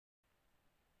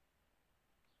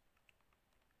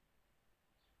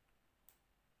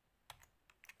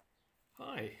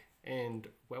Hi, and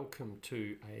welcome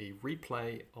to a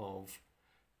replay of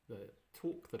the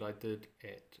talk that I did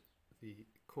at the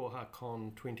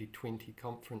Kohacon 2020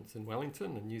 conference in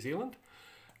Wellington in New Zealand.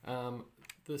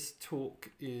 This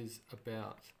talk is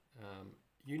about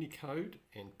Unicode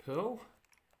and Perl.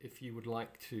 If you would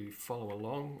like to follow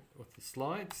along with the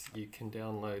slides, you can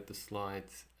download the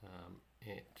slides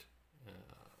at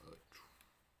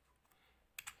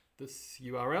this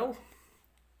URL.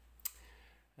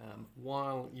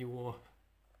 While you're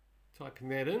typing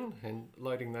that in and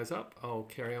loading those up, I'll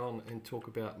carry on and talk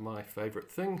about my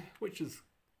favorite thing, which is,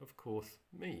 of course,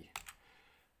 me.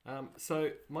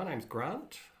 So my name's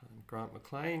Grant. I'm Grant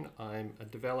McLean. I'm a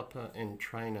developer and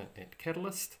trainer at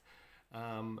Catalyst,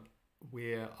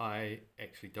 where I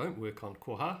actually don't work on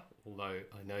Koha, although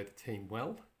I know the team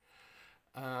well.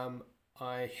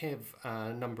 I have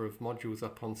a number of modules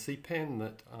up on CPAN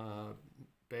that are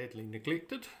badly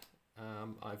neglected.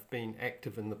 I've been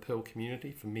active in the Perl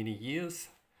community for many years,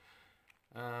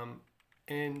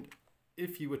 and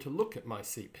if you were to look at my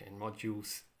CPAN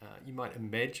modules, you might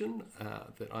imagine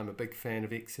that I'm a big fan of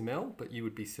XML, but you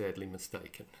would be sadly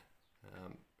mistaken.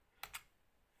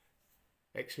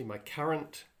 Actually, my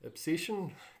current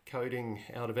obsession, coding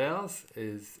out of hours,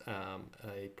 is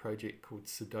a project called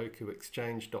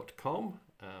SudokuExchange.com.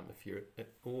 If you're at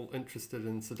all interested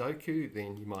in Sudoku,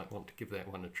 then you might want to give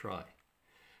that one a try.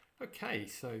 Okay,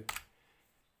 so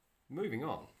moving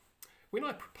on. When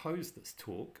I proposed this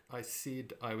talk, I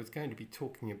said I was going to be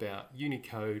talking about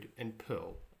Unicode and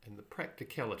Perl and the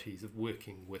practicalities of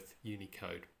working with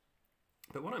Unicode.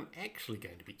 But what I'm actually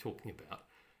going to be talking about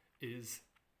is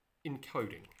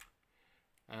encoding.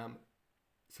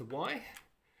 So why?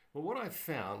 Well, what I've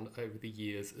found over the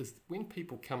years is when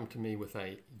people come to me with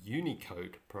a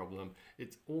Unicode problem,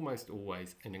 it's almost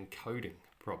always an encoding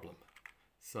problem.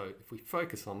 So if we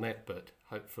focus on that bit,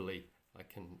 hopefully I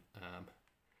can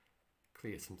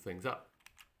clear some things up.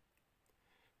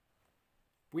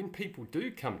 When people do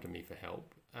come to me for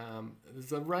help,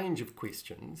 there's a range of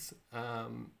questions,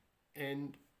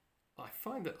 and I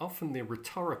find that often they're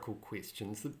rhetorical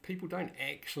questions that people don't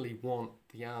actually want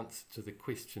the answer to the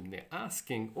question they're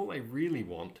asking. All they really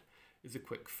want is a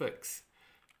quick fix.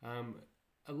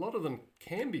 A lot of them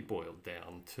can be boiled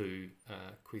down to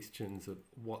questions of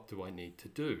what do I need to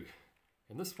do?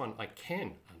 And this one I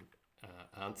can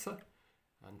answer.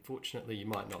 Unfortunately, you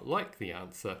might not like the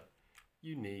answer.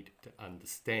 You need to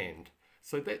understand.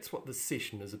 So that's what this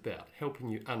session is about, helping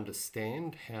you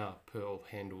understand how Perl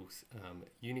handles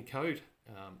Unicode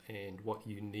and what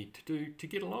you need to do to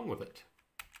get along with it.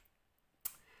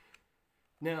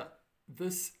 Now,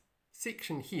 this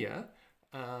section here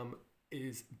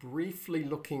is briefly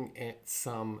looking at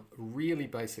some really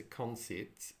basic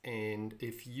concepts, and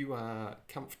if you are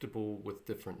comfortable with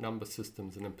different number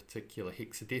systems and in particular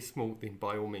hexadecimal, then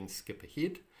by all means skip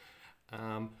ahead.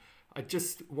 I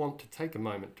just want to take a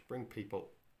moment to bring people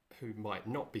who might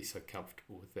not be so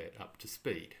comfortable with that up to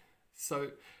speed.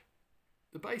 So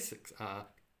the basics are,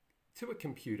 to a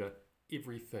computer,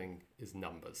 everything is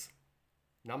numbers.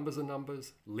 Numbers are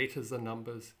numbers, letters are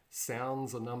numbers,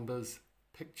 sounds are numbers,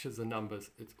 pictures are numbers,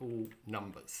 it's all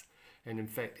numbers. And in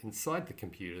fact, inside the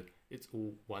computer, it's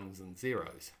all ones and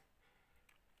zeros.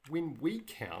 When we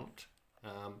count,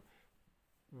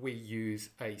 we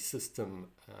use a system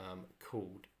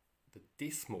called the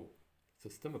decimal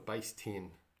system, a base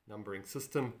 10 numbering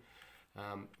system.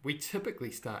 We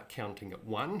typically start counting at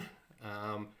 1,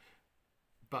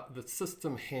 but the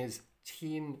system has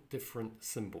 10 different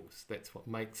symbols. That's what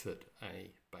makes it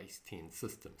a base 10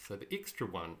 system. So the extra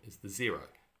one is the 0.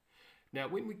 Now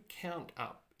when we count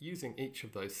up using each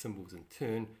of those symbols in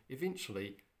turn,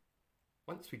 eventually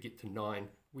once we get to 9,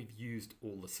 we've used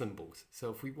all the symbols. So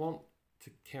if we want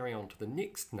to carry on to the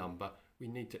next number, we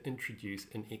need to introduce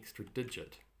an extra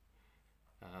digit.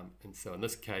 And so in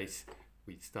this case,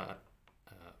 we start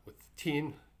with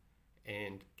 10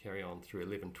 and carry on through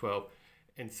 11, 12,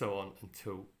 and so on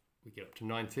until we get up to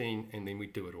 19, and then we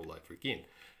do it all over again.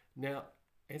 Now,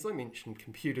 as I mentioned,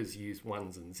 computers use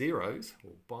ones and zeros,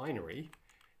 or binary,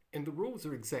 and the rules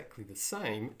are exactly the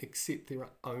same, except there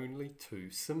are only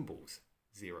 2 symbols,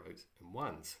 zeros and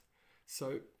ones.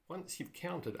 So once you've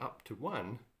counted up to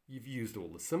 1, you've used all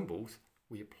the symbols.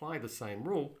 We apply the same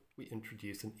rule, we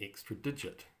introduce an extra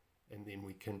digit, and then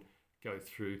we can go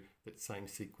through that same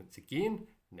sequence again.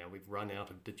 Now we've run out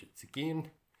of digits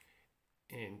again,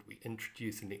 and we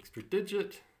introduce an extra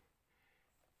digit,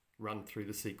 run through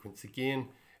the sequence again,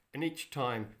 and each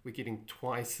time we're getting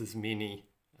twice as many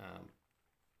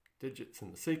digits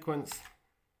in the sequence,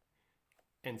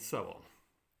 and so on.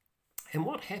 And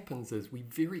what happens is we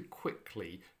very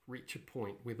quickly reach a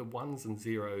point where the ones and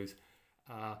zeros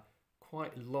are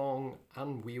quite long,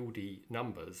 unwieldy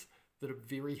numbers that are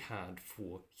very hard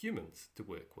for humans to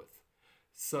work with.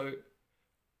 So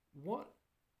what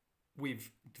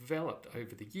we've developed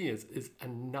over the years is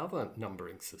another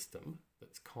numbering system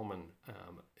that's common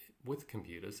with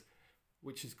computers,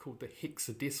 which is called the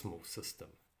hexadecimal system.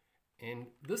 And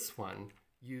this one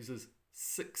uses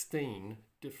 16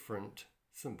 different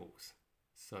symbols.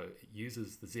 So it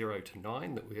uses the 0 to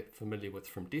 9 that we're familiar with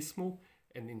from decimal,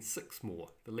 and then 6 more,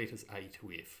 the letters A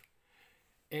to F.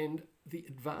 And the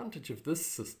advantage of this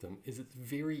system is it's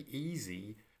very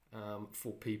easy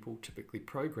for people, typically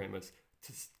programmers,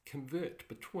 to convert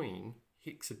between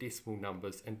hexadecimal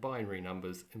numbers and binary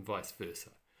numbers and vice versa.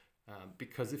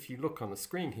 Because if you look on the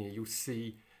screen here, you'll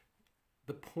see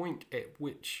the point at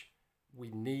which we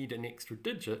need an extra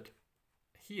digit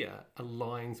here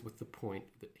aligns with the point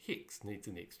that hex needs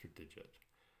an extra digit.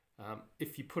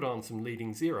 If you put on some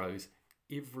leading zeros,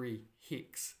 every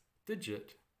hex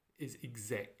digit is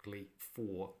exactly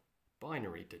 4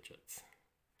 binary digits.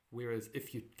 Whereas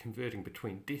if you're converting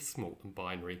between decimal and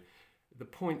binary, the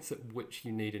points at which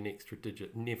you need an extra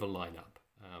digit never line up.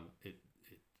 It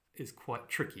is quite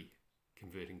tricky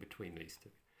converting between these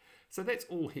two. So that's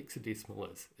all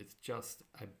hexadecimal is. It's just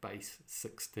a base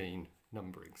 16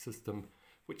 numbering system,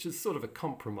 which is sort of a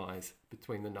compromise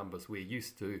between the numbers we're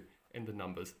used to and the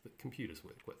numbers that computers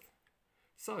work with.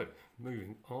 So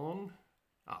moving on,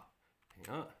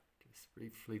 hang on, just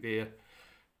briefly there.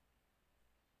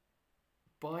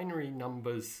 Binary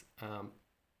numbers,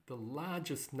 the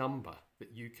largest number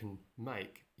that you can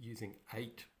make using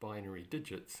 8 binary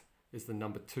digits is the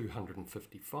number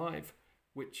 255,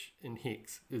 which in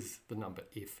hex is the number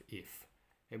FF.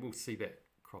 And we'll see that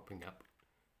cropping up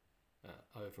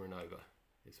over and over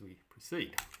as we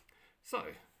proceed. So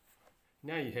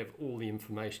now you have all the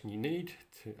information you need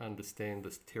to understand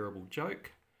this terrible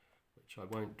joke, which I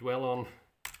won't dwell on.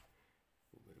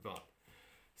 We'll move on.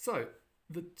 So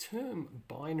the term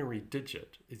binary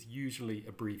digit is usually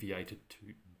abbreviated to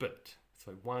bit.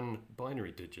 So one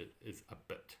binary digit is a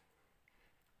bit.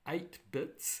 8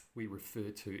 bits we refer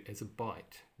to as a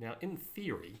byte. Now in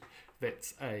theory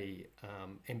that's a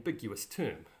ambiguous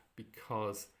term,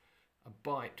 because a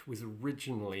byte was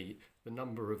originally the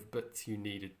number of bits you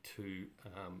needed to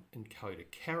encode a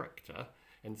character,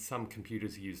 and some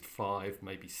computers used 5,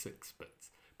 maybe 6 bits.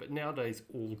 But nowadays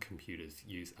all computers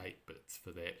use 8 bits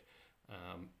for that.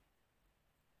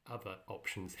 Other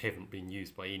options haven't been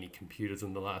used by any computers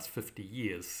in the last 50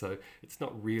 years, so it's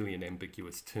not really an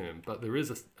ambiguous term. But there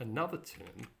is another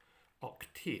term,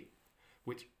 octet,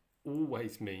 which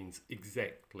always means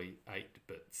exactly 8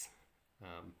 bits.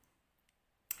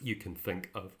 You can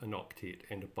think of an octet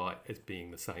and a byte as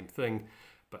being the same thing,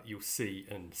 but you'll see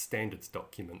in standards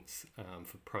documents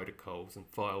for protocols and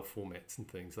file formats and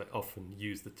things, they often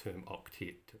use the term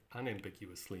octet to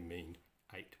unambiguously mean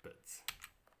 8 bits.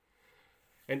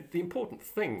 And the important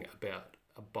thing about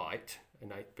a byte, an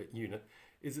 8-bit unit,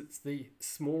 is it's the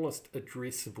smallest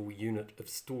addressable unit of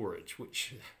storage,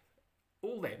 which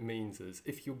all that means is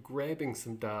if you're grabbing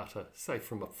some data, say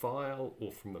from a file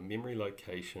or from a memory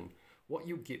location, what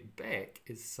you'll get back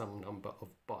is some number of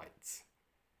bytes.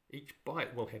 Each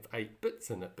byte will have 8 bits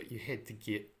in it, but you had to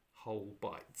get whole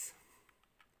bytes.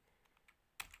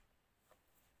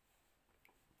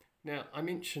 Now, I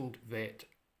mentioned that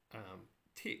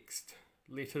text,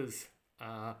 letters,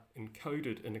 are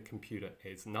encoded in a computer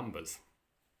as numbers.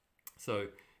 So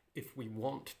if we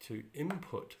want to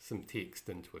input some text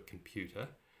into a computer,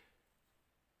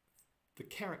 the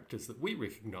characters that we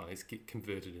recognize get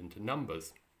converted into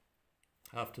numbers.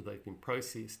 After they've been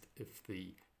processed, if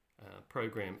the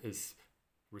program is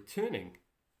returning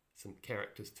some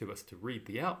characters to us to read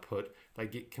the output, they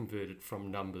get converted from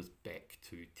numbers back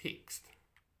to text.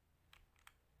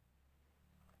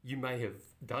 You may have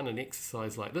done an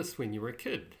exercise like this when you were a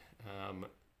kid.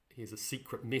 Here's a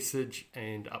secret message,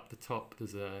 and up the top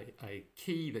there's a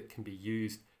key that can be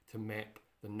used to map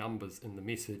the numbers in the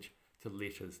message to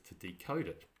letters to decode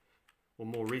it. Or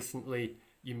more recently,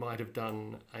 you might have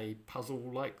done a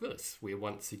puzzle like this, where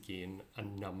once again a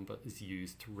number is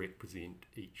used to represent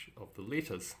each of the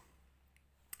letters.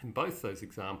 In both those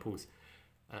examples,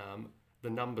 the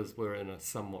numbers were in a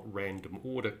somewhat random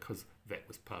order because that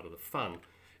was part of the fun.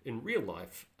 In real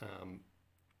life,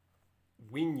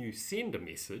 when you send a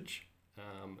message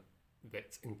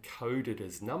that's encoded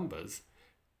as numbers,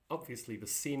 obviously the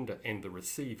sender and the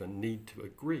receiver need to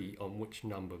agree on which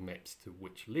number maps to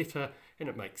which letter, and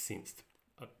it makes sense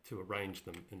to arrange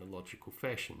them in a logical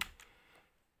fashion.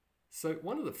 So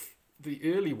one of the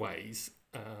the early ways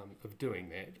of doing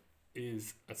that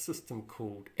is a system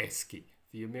called ASCII,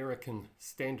 the American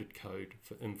Standard Code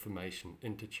for Information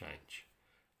Interchange.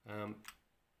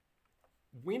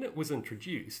 When it was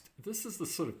introduced, this is the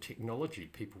sort of technology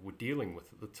people were dealing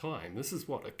with at the time. This is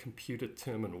what a computer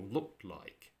terminal looked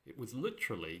like. It was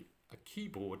literally a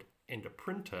keyboard and a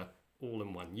printer all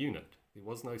in one unit. There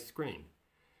was no screen.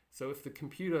 So if the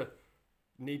computer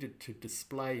needed to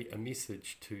display a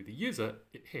message to the user,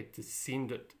 it had to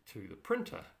send it to the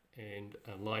printer, and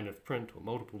a line of print or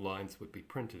multiple lines would be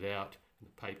printed out and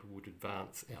the paper would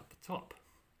advance out the top.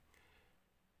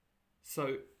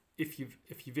 So if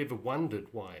you've ever wondered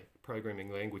why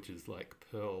programming languages like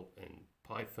Perl and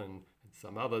Python and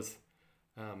some others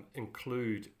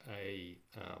include a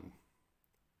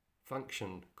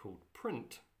function called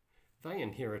print, they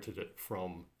inherited it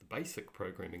from the basic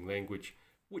programming language,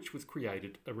 which was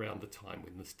created around the time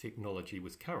when this technology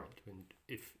was current. And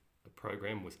if a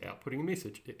program was outputting a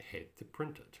message, it had to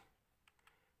print it.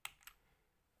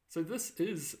 So this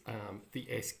is the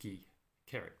ASCII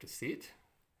character set.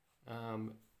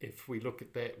 If we look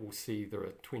at that, we'll see there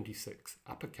are 26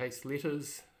 uppercase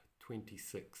letters,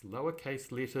 26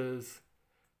 lowercase letters,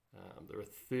 there are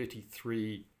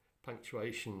 33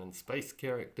 punctuation and space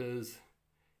characters,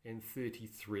 and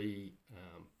 33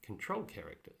 control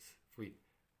characters. If we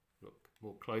look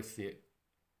more closely at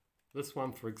this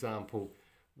one, for example,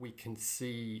 we can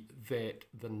see that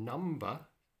the number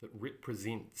that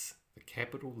represents the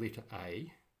capital letter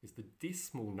A is the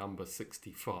decimal number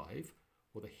 65,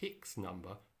 or the hex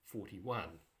number 41.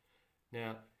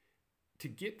 Now, to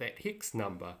get that hex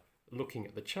number, looking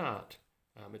at the chart,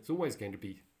 it's always going to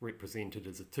be represented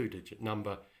as a 2-digit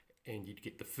number, and you'd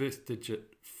get the first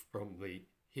digit from the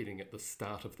heading at the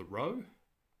start of the row,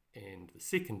 and the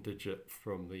second digit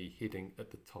from the heading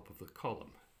at the top of the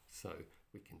column. So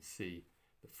we can see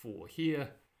the 4 here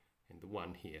and the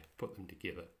 1 here. Put them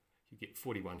together, you get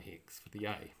 41 hex for the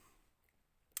A.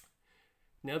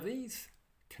 Now these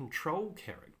control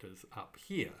characters up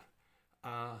here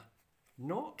are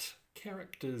not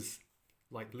characters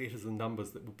like letters and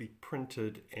numbers that will be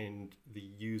printed and the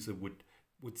user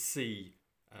would see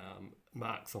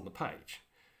marks on the page.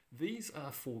 These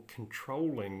are for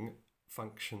controlling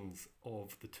functions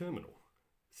of the terminal.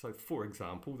 So for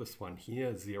example, this one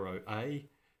here, 0A,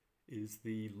 is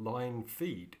the line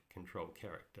feed control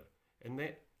character, and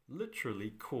that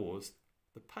literally caused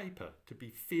the paper to be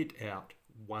fed out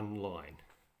one line.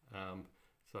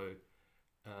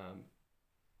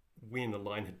 When a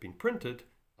line had been printed,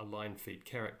 a line feed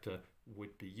character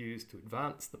would be used to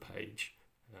advance the page,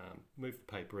 move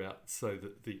the paper out so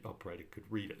that the operator could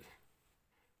read it.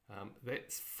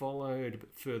 That's followed a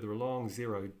bit further along.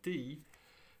 0D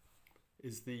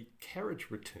is the carriage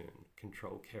return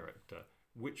control character,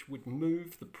 which would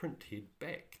move the print head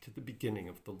back to the beginning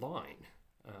of the line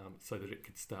so that it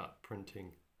could start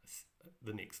printing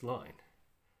the next line.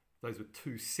 Those were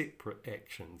two separate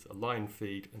actions, a line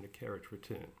feed and a carriage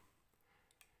return.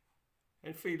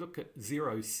 And if we look at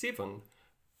 07,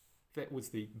 that was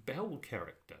the bell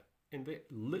character, and that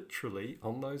literally,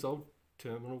 on those old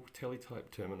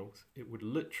teletype terminals, it would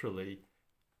literally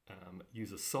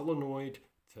use a solenoid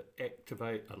to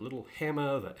activate a little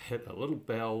hammer that hit a little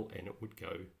bell and it would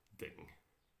go ding.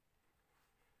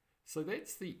 So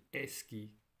that's the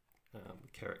ASCII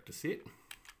character set.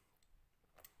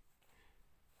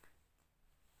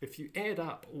 If you add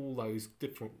up all those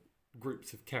different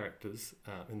groups of characters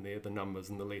in there, the numbers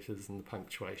and the letters and the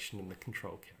punctuation and the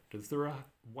control characters, there are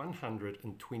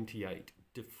 128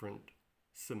 different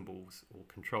symbols or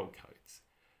control codes,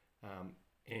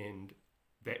 and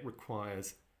that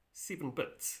requires 7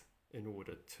 bits in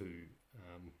order to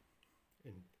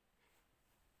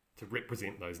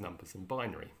represent those numbers in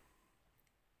binary.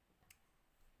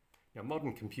 Now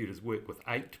modern computers work with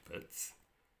 8 bits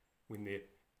when they're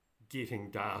getting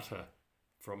data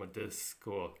from a disk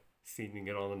or sending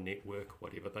it on a network,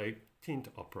 whatever. They tend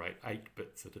to operate 8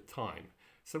 bits at a time.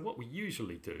 So what we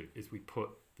usually do is we put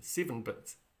the 7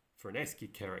 bits for an ASCII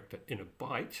character in a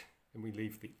byte, and we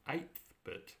leave the 8th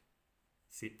bit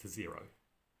set to 0.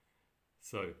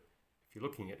 So if you're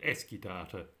looking at ASCII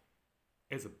data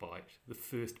as a byte, the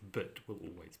first bit will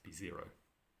always be 0.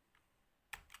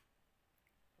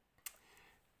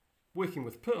 Working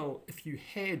with Perl, if you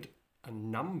had a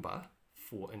number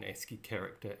for an ASCII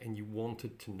character and you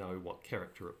wanted to know what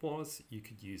character it was, you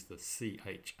could use the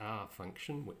CHR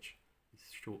function, which is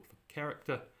short for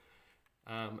character,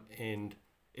 and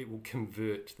it will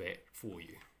convert that for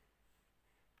you.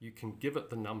 You can give it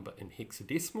the number in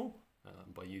hexadecimal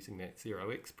by using that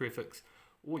 0x prefix,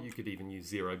 or you could even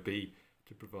use 0b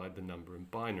to provide the number in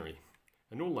binary.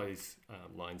 And all those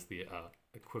lines there are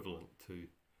equivalent to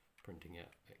printing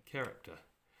out that character.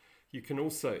 You can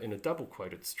also, in a double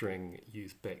quoted string,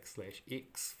 use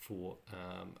 \x for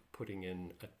putting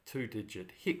in a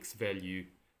 2-digit hex value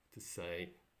to say,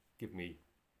 give me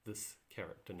this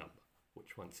character number,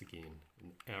 which once again,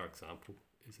 in our example,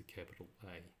 is a capital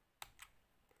A.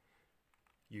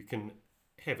 You can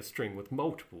have a string with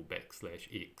multiple \x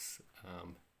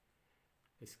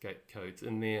escape codes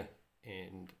in there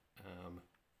and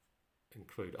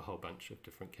include a whole bunch of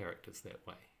different characters that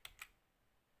way.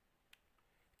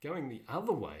 Going the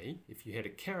other way, if you had a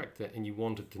character and you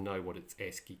wanted to know what its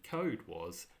ASCII code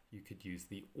was, you could use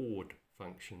the ORD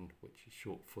function, which is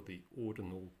short for the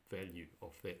ordinal value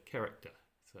of that character.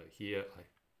 So here I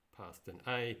passed an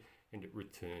A and it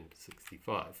returned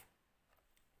 65.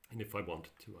 And if I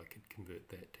wanted to, I could convert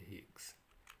that to hex.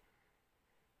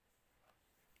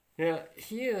 Now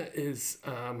here is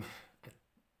a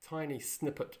tiny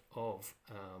snippet of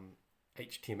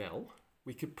HTML.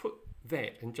 We could put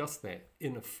that and just that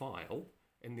in a file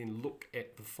and then look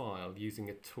at the file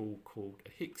using a tool called a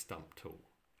hex dump tool.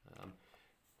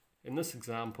 In this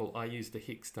example, I used a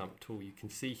hex dump tool. You can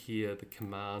see here the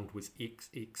command was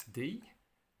xxd.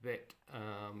 That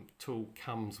tool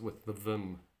comes with the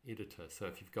Vim editor. So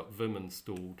if you've got Vim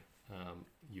installed,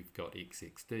 you've got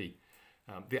xxd.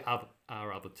 There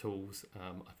are other tools.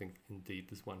 I think indeed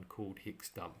there's one called hex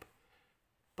dump.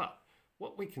 But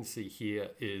what we can see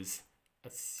here is a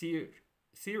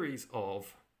series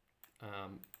of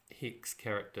hex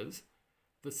characters.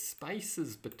 The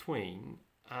spaces between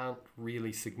aren't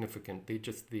really significant. They're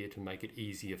just there to make it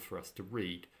easier for us to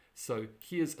read. So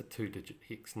here's a 2-digit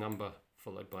hex number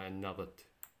followed by another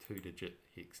 2-digit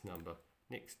hex number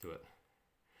next to it.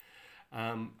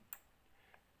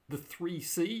 The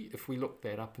 3C, if we look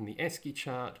that up in the ASCII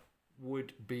chart,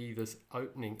 would be this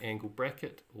opening angle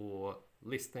bracket or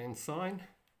less than sign,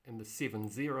 and the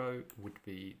 70 would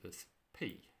be this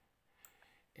P.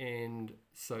 And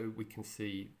so we can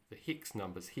see the hex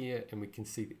numbers here, and we can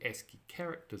see the ASCII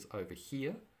characters over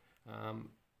here.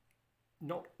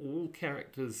 Not all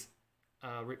characters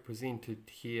are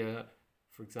represented here.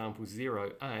 For example,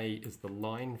 0A is the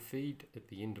line feed at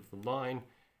the end of the line,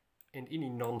 and any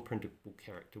non-printable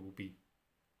character will be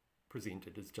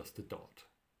presented as just a dot.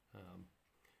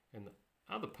 And the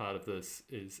other part of this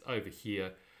is over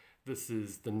here. This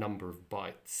is the number of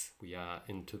bytes we are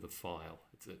into the file.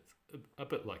 It's a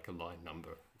bit like a line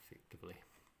number, effectively.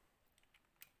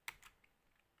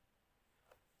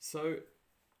 So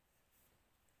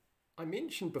I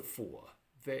mentioned before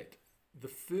that the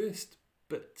first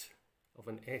bit of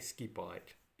an ASCII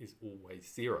byte is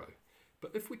always 0.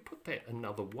 But if we put that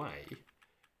another way,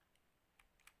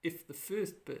 if the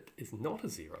first bit is not a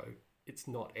 0, it's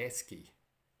not ASCII,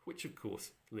 which of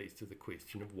course leads to the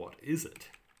question of what is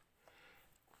it?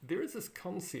 There is this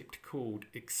concept called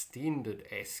extended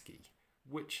ASCII,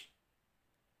 which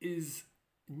is,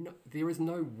 there is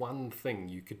no one thing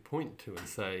you could point to and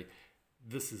say,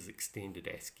 this is extended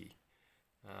ASCII.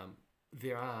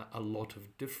 There are a lot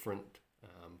of different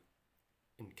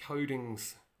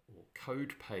encodings or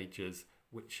code pages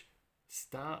which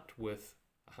start with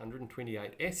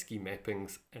 128 ASCII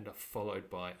mappings and are followed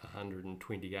by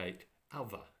 128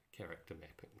 other character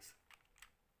mappings.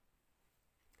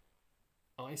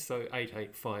 ISO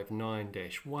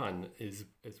 8859-1 is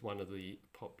one of the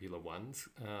popular ones,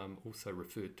 also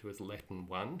referred to as Latin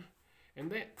 1,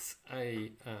 and that's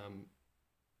a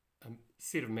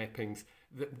set of mappings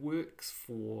that works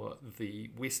for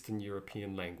the Western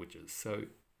European languages. So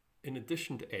in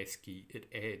addition to ASCII, it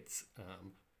adds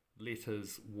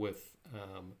letters with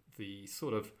the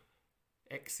sort of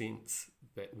accents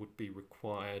that would be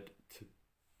required to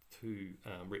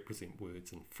represent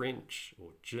words in French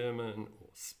or German or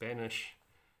Spanish,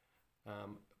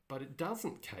 but it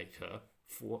doesn't cater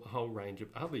for a whole range of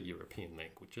other European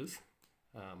languages.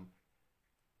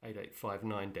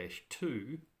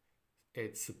 8859-2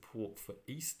 adds support for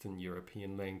Eastern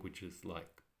European languages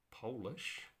like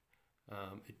Polish.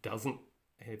 It doesn't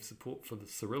have support for the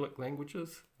Cyrillic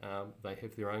languages. They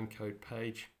have their own code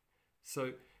page.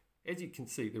 So as you can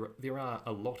see, there are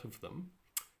a lot of them.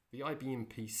 The IBM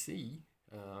PC,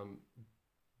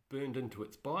 burned into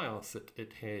its BIOS,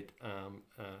 it had a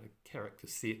character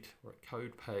set or a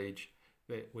code page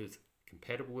that was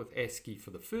compatible with ASCII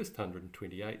for the first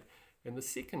 128, and the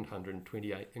second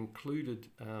 128 included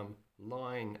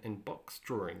line and box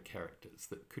drawing characters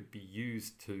that could be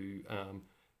used to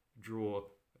draw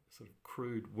sort of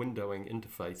crude windowing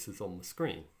interfaces on the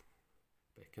screen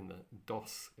back in the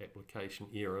DOS application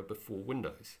era before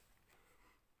Windows.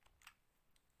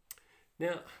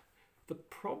 Now, the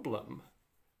problem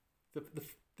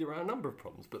there are a number of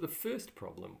problems, but the first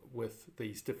problem with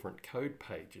these different code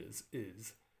pages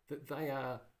is that they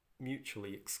are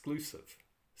mutually exclusive.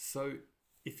 So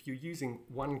if you're using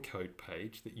one code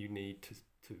page that you need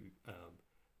to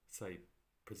say,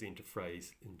 present a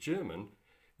phrase in German,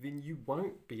 then you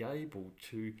won't be able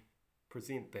to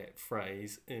present that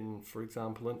phrase in, for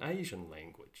example, an Asian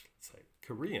language, let's say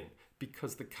Korean,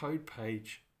 because the code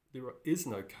page, there is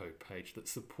no code page that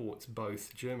supports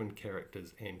both German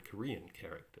characters and Korean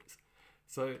characters.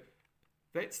 So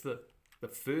that's the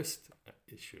first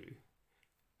issue.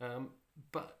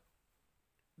 But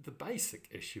the basic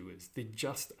issue is there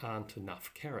just aren't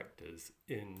enough characters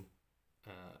in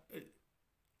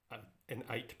an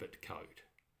 8-bit code.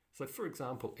 So for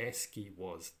example, ASCII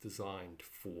was designed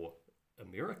for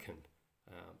American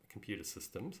computer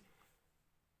systems,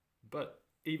 but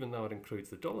even though it includes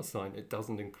the $, it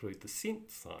doesn't include the cent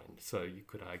sign. So you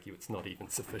could argue it's not even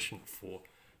sufficient for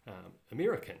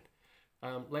American.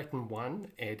 Latin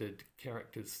 1 added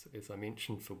characters, as I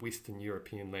mentioned, for Western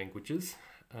European languages.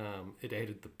 It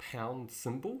added the pound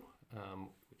symbol,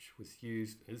 which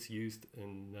is used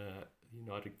in the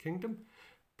United Kingdom,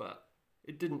 but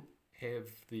it didn't have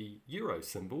the euro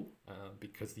symbol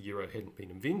because the euro hadn't been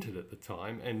invented at the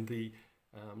time, and the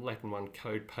Latin 1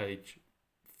 code page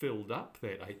filled up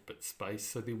that 8-bit space,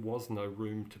 so there was no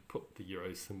room to put the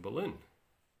euro symbol in.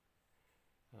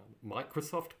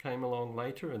 Microsoft came along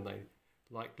later and they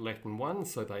liked Latin 1,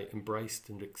 so they embraced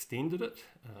and extended it.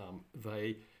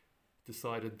 They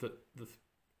decided that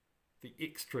the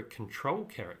extra control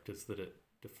characters that it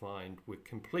defined were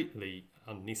completely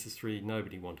unnecessary.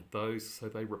 Nobody wanted those, so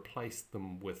they replaced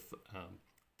them with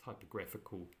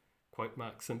typographical quote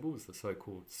mark symbols, the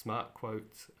so-called smart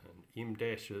quotes and M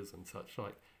dashes and such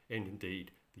like, and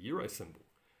indeed the euro symbol.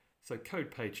 So code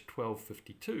page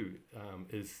 1252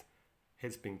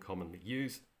 has been commonly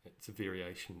used. It's a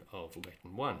variation of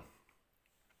Latin 1.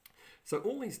 So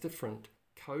all these different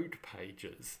code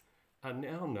pages are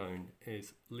now known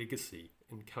as legacy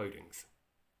encodings.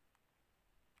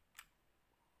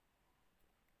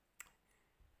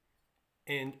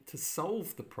 And to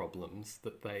solve the problems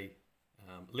that they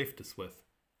left us with,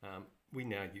 we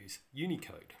now use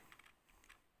Unicode.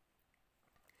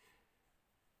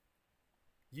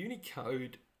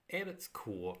 Unicode, at its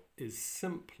core, is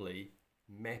simply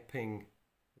mapping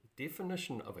the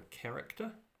definition of a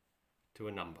character to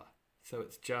a number. So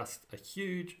it's just a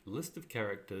huge list of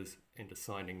characters and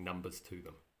assigning numbers to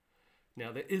them.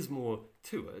 Now there is more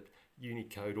to it.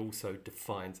 Unicode also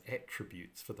defines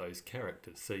attributes for those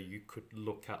characters. So you could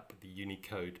look up the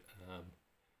Unicode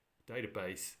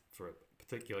database for a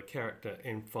particular character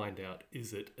and find out,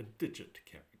 is it a digit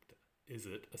character? Is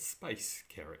it a space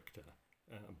character?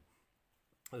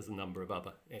 There's a number of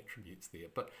other attributes there.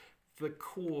 But the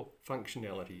core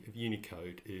functionality of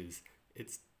Unicode is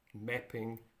it's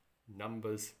mapping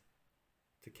numbers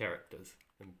to characters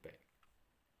and back.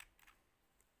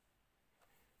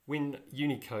 When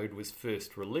Unicode was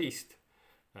first released,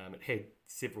 it had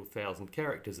several thousand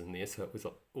characters in there, so it was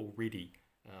already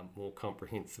more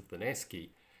comprehensive than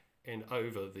ASCII. And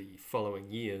over the following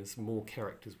years, more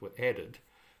characters were added.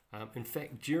 In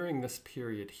fact, during this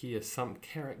period here, some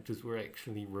characters were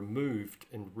actually removed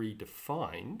and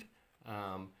redefined.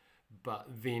 But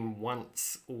then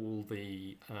once all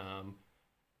the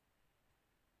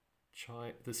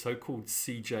so-called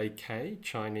CJK,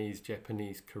 Chinese,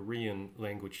 Japanese, Korean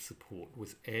language support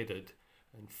was added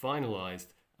and finalized,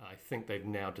 I think they've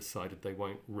now decided they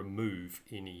won't remove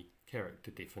any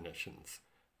character definitions.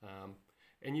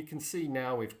 And you can see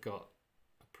now we've got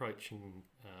approaching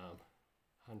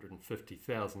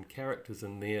 150,000 characters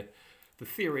in there. The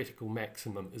theoretical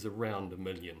maximum is around 1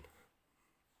 million.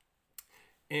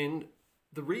 And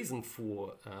the reason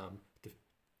for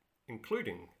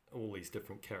including all these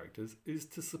different characters is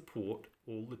to support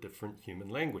all the different human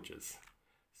languages.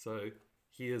 So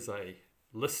here's a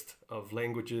list of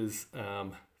languages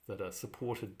that are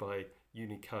supported by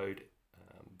Unicode.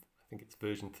 I think it's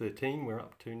version 13 we're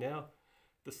up to now.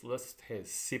 This list has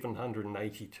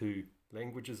 782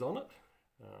 languages on it.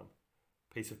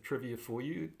 Piece of trivia for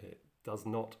you, it does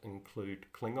not include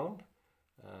Klingon.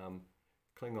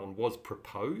 Klingon was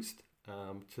proposed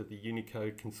to the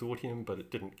Unicode consortium, but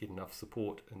it didn't get enough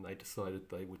support, and they decided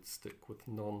they would stick with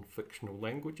non-fictional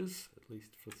languages, at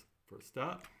least for a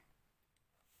start.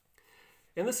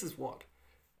 And this is what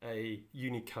a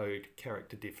Unicode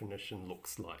character definition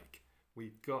looks like.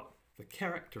 We've got the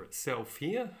character itself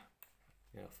here,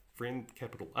 our friend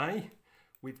capital A.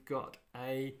 We've got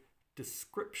a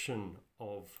description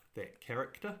of that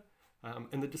character,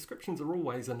 and the descriptions are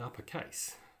always in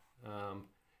uppercase.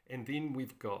 And then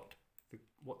we've got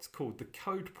what's called the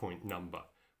code point number,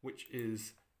 which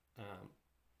is a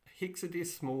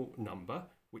hexadecimal number,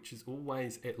 which is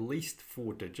always at least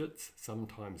 4 digits,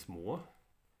 sometimes more,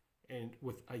 and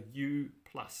with a U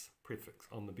plus prefix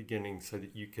on the beginning so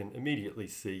that you can immediately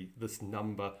see this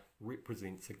number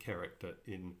represents a character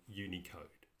in Unicode.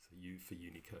 So U for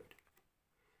Unicode.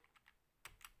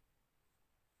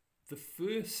 The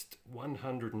first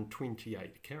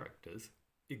 128 characters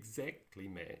exactly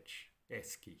match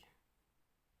ASCII.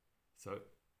 So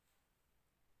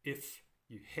if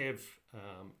you have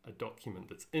a document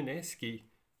that's in ASCII,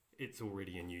 it's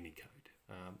already in Unicode.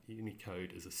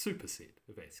 Unicode is a superset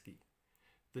of ASCII.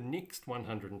 The next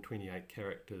 128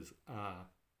 characters are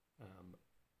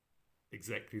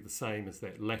exactly the same as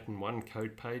that Latin 1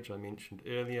 code page I mentioned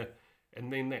earlier,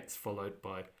 and then that's followed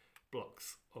by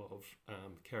blocks of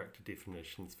character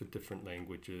definitions for different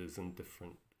languages and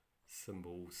different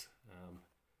symbols,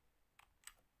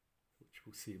 which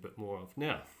we'll see a bit more of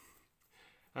now.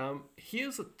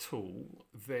 Here's a tool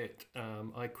that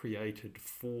I created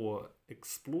for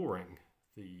exploring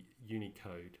the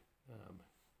Unicode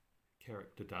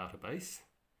character database.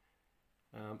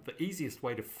 The easiest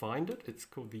way to find it, it's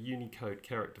called the Unicode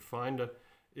Character Finder,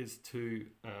 is to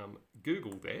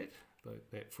Google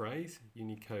that phrase,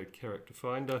 Unicode Character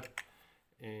Finder,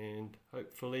 and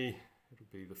hopefully it'll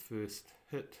be the first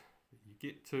hit that you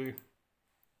get to.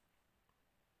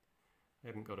 I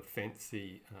haven't got a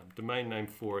fancy domain name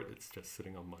for it, it's just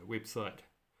sitting on my website.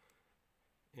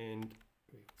 And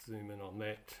we zoom in on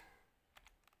that.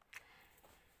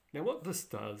 Now what this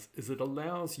does is it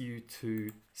allows you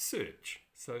to search.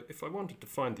 So if I wanted to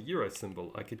find the euro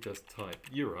symbol, I could just type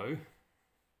euro,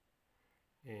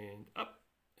 and up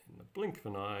in the blink of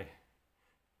an eye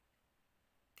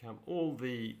come all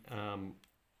the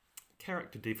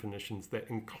character definitions that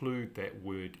include that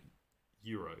word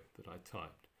euro that I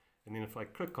typed. And then if I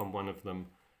click on one of them,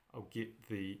 I'll get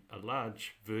a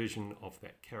large version of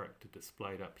that character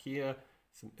displayed up here,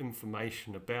 some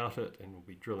information about it, and we'll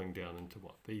be drilling down into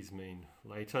what these mean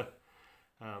later,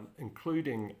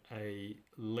 including a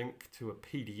link to a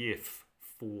PDF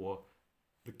for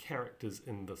the characters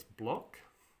in this block.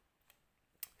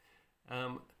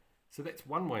 So that's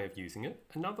one way of using it.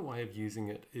 Another way of using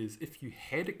it is if you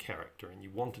had a character and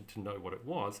you wanted to know what it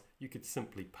was, you could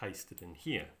simply paste it in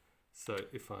here. So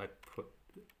if I put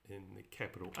in the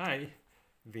capital A,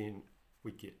 then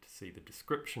we get to see the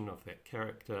description of that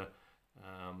character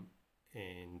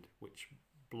and which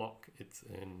block it's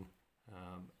in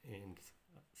and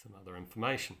some other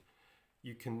information.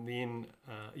 You can then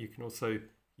you can also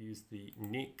use the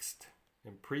next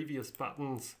and previous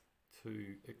buttons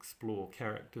to explore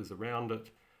characters around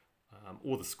it,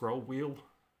 or the scroll wheel,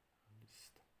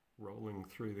 just rolling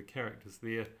through the characters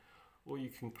there, or you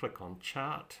can click on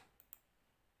chart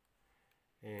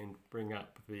and bring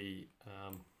up the,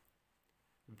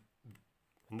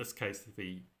 in this case,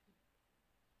 the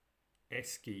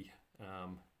ASCII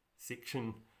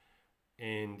section,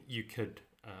 and you could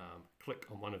click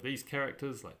on one of these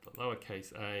characters like the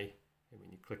lowercase a, and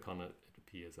when you click on it, it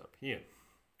appears up here.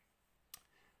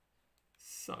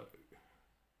 So,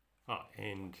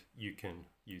 and you can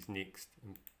use next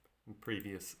and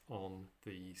previous on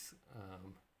these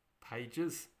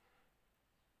pages,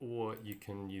 or you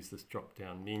can use this drop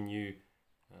down menu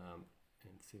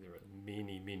and see there are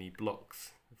many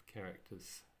blocks of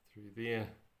characters through there.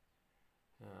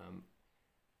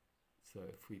 So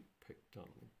if we picked on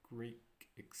the Greek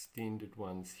extended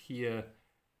ones here,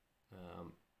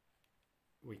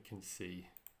 we can see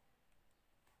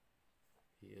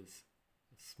here's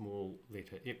a small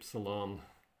letter epsilon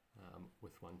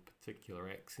with one particular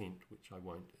accent which I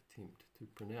won't attempt to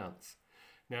pronounce.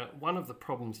 Now, one of the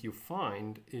problems you'll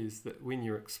find is that when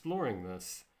you're exploring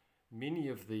this, many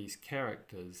of these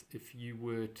characters, if you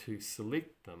were to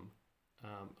select them,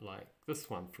 like this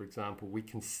one, for example, we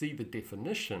can see the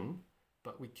definition,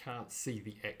 but we can't see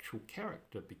the actual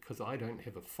character because I don't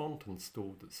have a font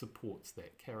installed that supports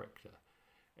that character.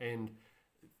 And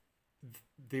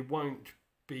there won't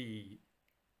be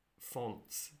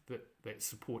fonts that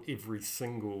support every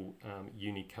single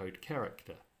Unicode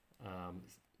character,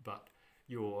 but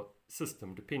your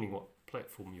system, depending what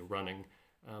platform you're running,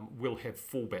 will have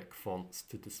fallback fonts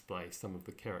to display some of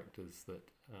the characters that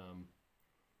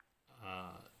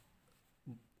are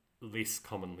less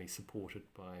commonly supported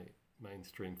by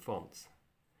mainstream fonts.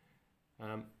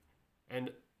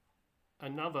 And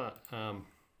another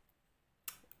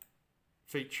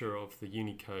feature of the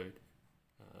Unicode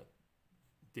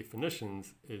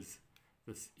definitions is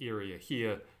this area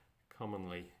here,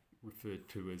 commonly referred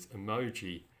to as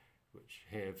emoji, which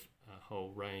have a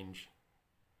whole range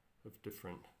of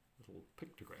different little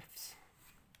pictographs.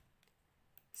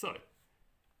 So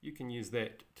you can use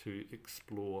that to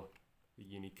explore the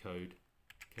Unicode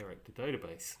character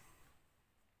database.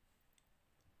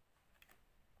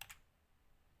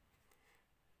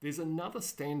 There's another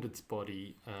standards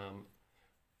body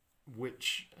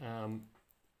which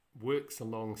works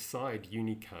alongside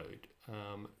Unicode.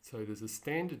 So there's a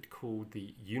standard called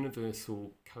the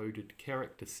Universal Coded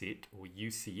Character Set, or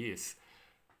UCS,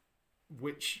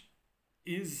 which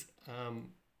is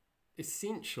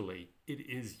essentially, it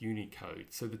is Unicode.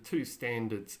 So the two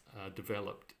standards are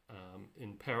developed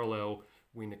in parallel.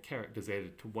 When a character is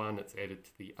added to one, it's added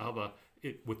to the other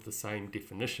with the same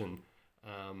definition.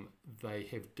 They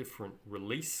have different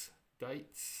release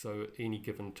dates, so at any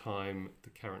given time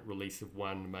the current release of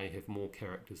one may have more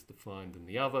characters defined than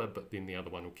the other, but then the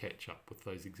other one will catch up with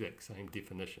those exact same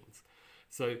definitions.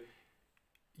 So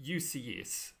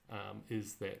UCS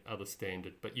is that other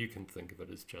standard, but you can think of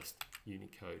it as just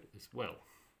Unicode as well.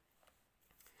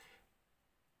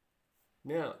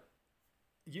 Now,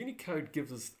 Unicode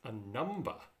gives us a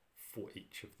number for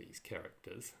each of these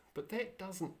characters, but that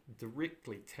doesn't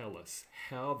directly tell us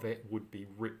how that would be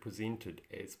represented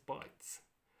as bytes.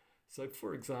 So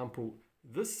for example,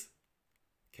 this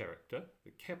character,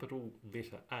 the capital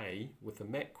letter A with a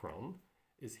macron,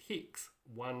 is hex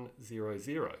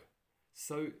 100.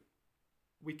 So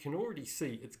we can already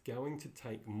see it's going to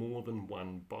take more than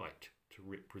one byte to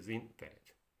represent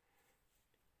that.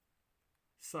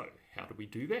 So how do we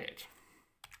do that?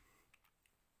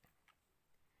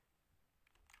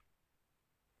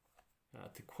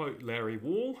 To quote Larry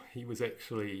Wall, he was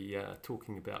actually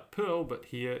talking about Perl, but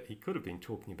here he could have been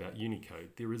talking about Unicode.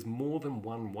 There is more than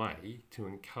one way to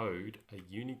encode a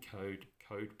Unicode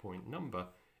code point number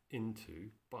into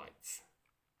bytes.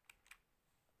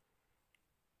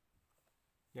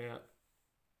 Now,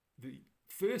 the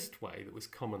first way that was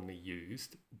commonly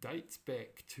used dates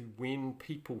back to when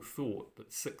people thought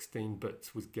that 16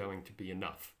 bits was going to be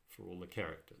enough for all the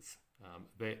characters.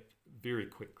 That very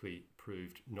quickly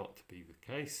proved not to be the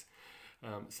case.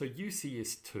 So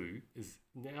UCS2 is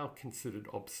now considered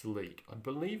obsolete. I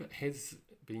believe it has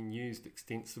been used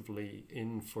extensively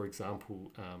in, for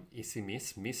example,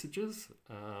 SMS messages,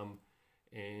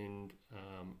 and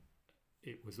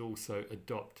it was also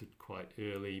adopted quite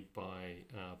early by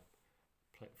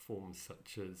platforms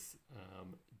such as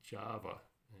Java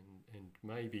and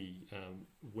maybe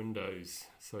Windows,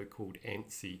 so-called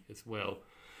ANSI as well.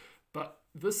 But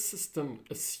this system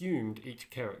assumed each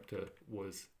character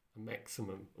was a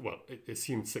maximum, well, it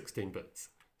assumed 16 bits.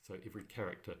 So every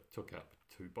character took up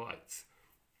 2 bytes.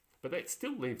 But that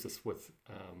still leaves us with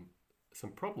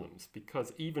some problems,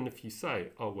 because even if you say,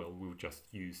 oh, well, we'll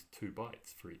just use 2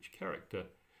 bytes for each character,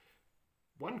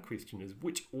 one question is,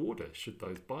 which order should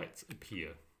those bytes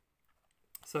appear?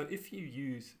 So if you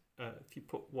use, if you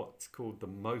put what's called the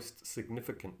most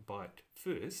significant byte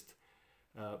first,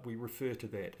 we refer to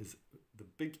that as the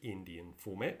big endian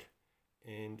format,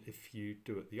 and if you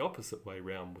do it the opposite way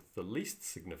around with the least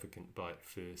significant byte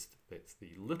first, that's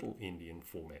the little endian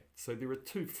format. So there are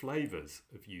 2 flavors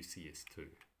of UCS2.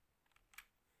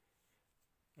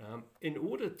 In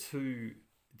order to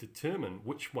determine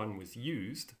which one was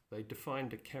used, they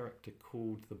defined a character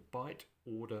called the byte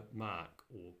order mark,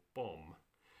 or BOM.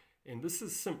 And this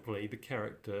is simply the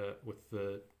character with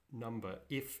the number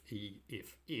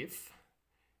FEFF,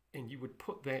 and you would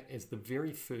put that as the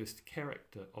very first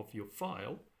character of your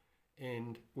file,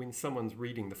 and when someone's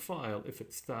reading the file, if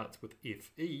it starts with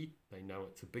FE, they know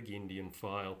it's a big endian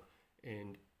file,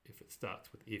 and if it starts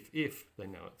with FF, they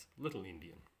know it's little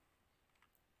endian.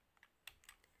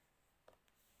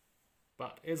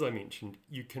 But as I mentioned,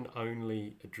 you can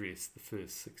only address the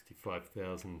first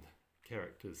 65,000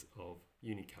 characters of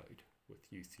Unicode with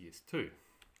UCS2.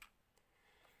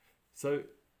 So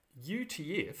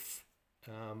UTF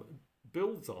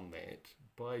builds on that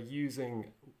by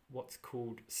using what's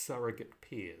called surrogate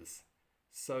pairs.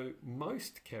 So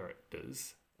most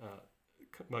characters,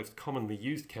 most commonly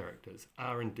used characters,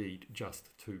 are indeed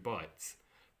just 2 bytes.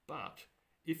 But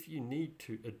if you need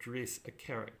to address a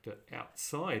character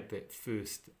outside that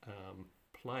first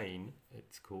plane,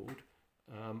 it's called,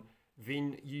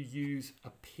 then you use a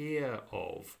pair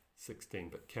of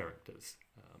 16-bit characters,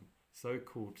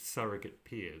 so-called surrogate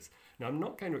pairs. Now, I'm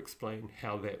not going to explain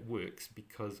how that works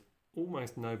because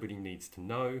almost nobody needs to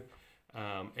know,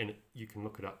 and you can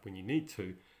look it up when you need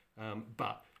to,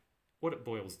 but what it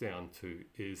boils down to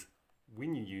is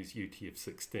when you use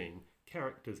UTF-16,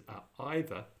 characters are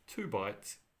either 2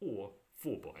 bytes or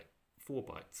 4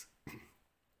 bytes.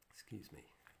 Excuse me.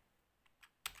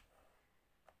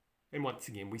 And once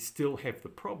again, we still have the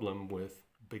problem with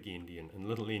big endian and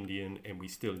little endian, and we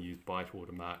still use byte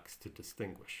order marks to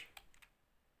distinguish.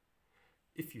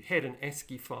 If you had an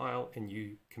ASCII file and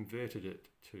you converted it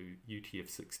to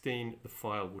UTF-16, the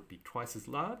file would be twice as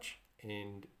large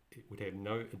and it would have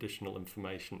no additional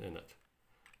information in it.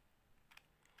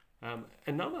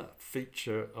 Another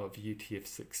feature of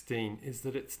UTF-16 is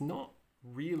that it's not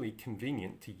really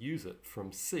convenient to use it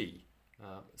from C.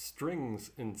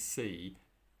 Strings in C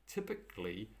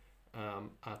typically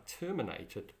are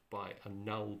terminated by a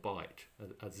null byte,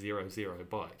 a 00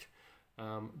 byte.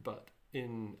 But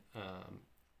in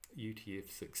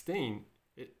UTF-16,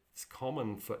 it's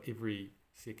common for every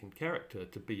second character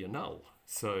to be a null.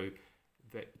 So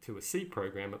that to a C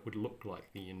program, it would look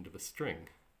like the end of a string.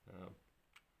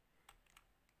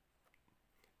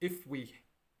 If we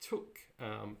took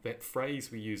that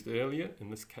phrase we used earlier, in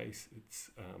this case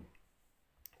it's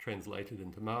translated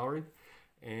into Maori,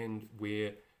 and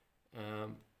we're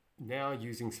now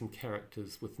using some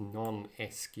characters with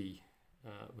non-ASCII,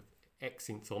 with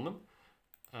accents on them.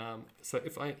 So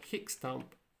if I hex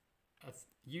dump a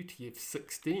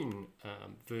UTF-16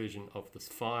 version of this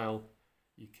file,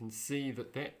 you can see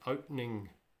that that opening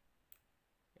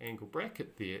angle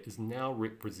bracket there is now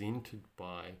represented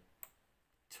by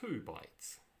 2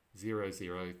 bytes,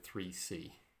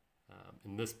 003C.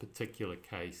 In this particular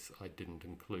case, I didn't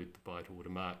include the byte order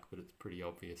mark, but it's pretty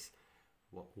obvious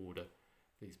what order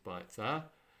these bytes are.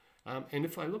 And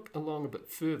if I look along a bit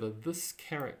further, this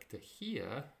character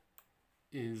here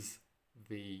is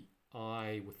the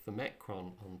I with the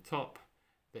macron on top.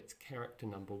 That's character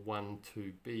number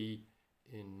 12B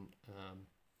in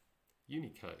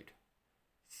Unicode.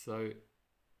 So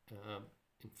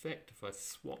in fact, if I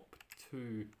swap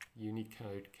to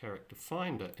Unicode Character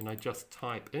Finder and I just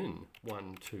type in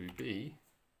 12B,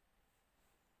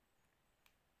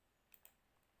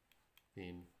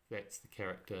 then that's the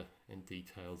character and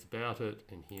details about it,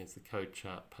 and here's the code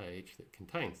chart page that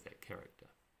contains that character.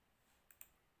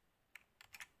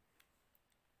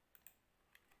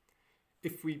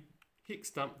 If we hex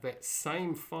dump that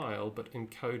same file but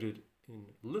encoded in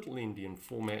little endian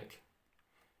format,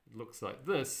 it looks like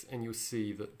this, and you'll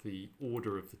see that the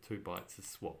order of the 2 bytes is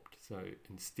swapped. So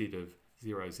instead of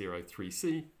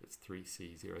 003C, it's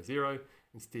 3C00.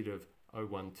 Instead of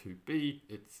 012B,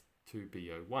 it's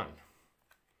 2B01.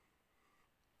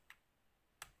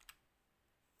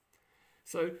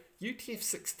 So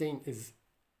UTF-16 is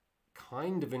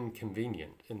kind of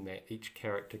inconvenient in that each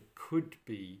character could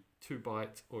be 2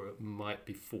 bytes or it might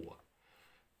be 4.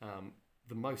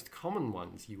 The most common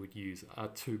ones you would use are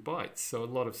 2 bytes, so a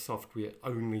lot of software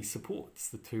only supports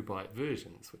the 2-byte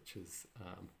versions, which is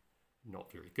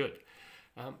not very good.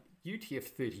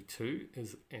 UTF-32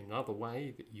 is another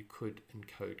way that you could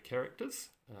encode characters,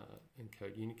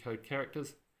 encode Unicode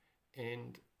characters,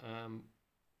 and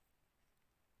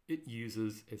it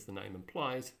uses, as the name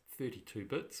implies, 32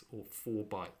 bits or 4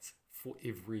 bytes for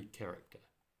every character.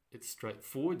 It's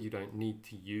straightforward, you don't need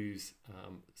to use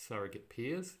surrogate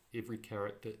pairs. Every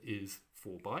character is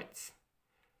 4 bytes.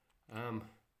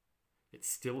 It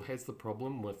still has the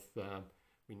problem with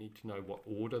we need to know what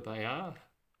order they are,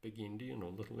 big endian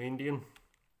or little endian.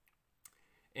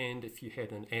 And if you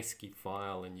had an ASCII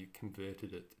file and you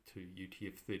converted it to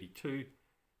UTF-32,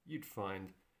 you'd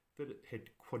find that it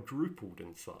had quadrupled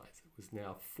in size. It was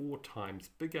now 4 times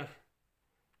bigger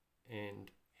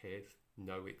and has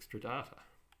no extra data.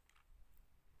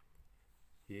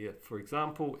 Here, for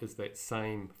example, is that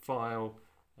same file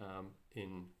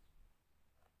in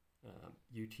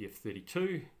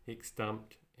UTF-32, hex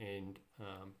dumped, and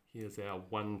here's our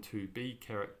 12B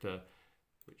character,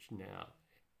 which now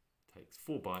takes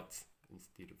 4 bytes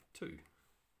instead of 2.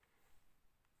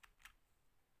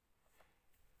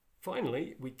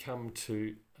 Finally, we come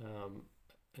to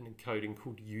an encoding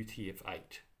called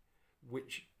UTF-8,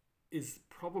 which is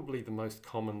probably the most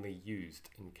commonly used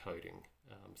encoding.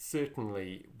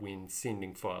 Certainly when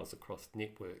sending files across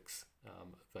networks,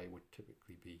 they would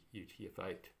typically be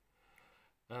UTF-8.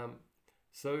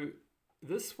 So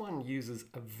this one uses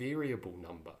a variable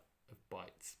number of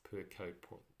bytes per code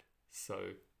point.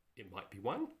 So it might be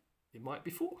 1, it might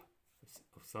be 4, or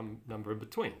some number in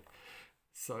between.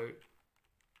 So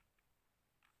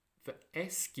the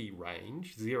ASCII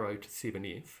range, 0 to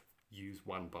 7F, use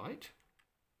 1 byte.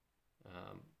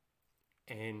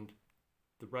 And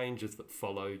the ranges that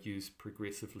follow use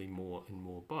progressively more and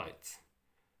more bytes.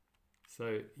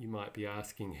 So you might be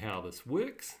asking how this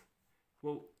works.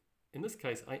 Well, in this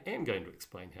case, I am going to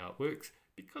explain how it works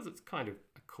because it's kind of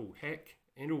a cool hack,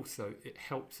 and also it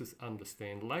helps us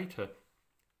understand later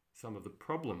some of the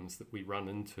problems that we run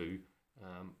into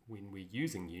when we're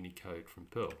using Unicode from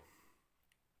Perl.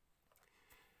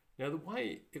 Now the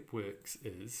way it works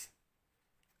is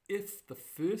if the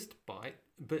first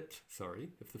bit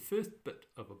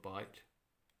of a byte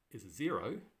is a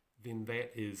 0, then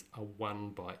that is a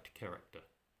 1-byte character.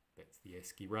 That's the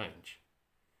ASCII range.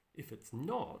 If it's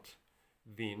not,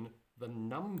 then the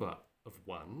number of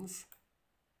ones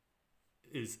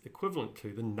is equivalent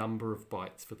to the number of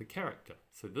bytes for the character.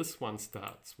 So this one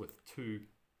starts with 2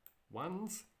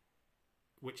 ones,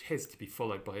 which has to be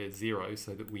followed by a 0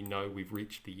 so that we know we've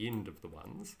reached the end of the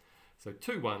ones. So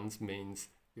 2 ones means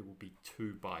there will be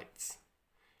 2 bytes.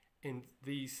 And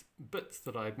these bits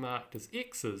that I've marked as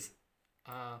X's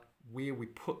are where we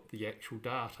put the actual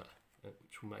data,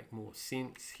 which will make more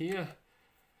sense here.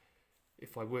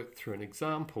 If I work through an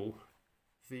example,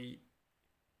 the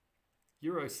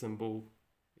euro symbol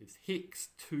is hex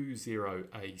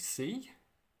 20AC.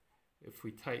 If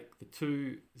we take the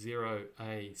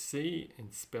 20AC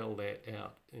and spell that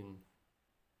out in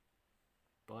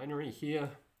binary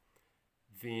here,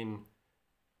 then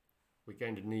we're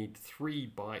going to need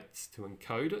 3 bytes to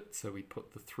encode it. So we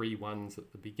put the 3 ones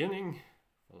at the beginning,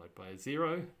 followed by a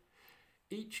 0.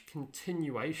 Each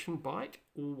continuation byte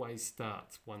always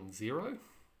starts 10,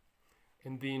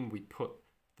 and then we put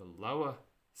the lower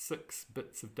 6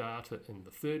 bits of data in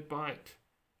the 3rd byte,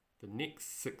 the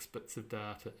next 6 bits of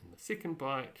data in the 2nd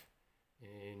byte,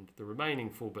 and the remaining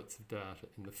 4 bits of data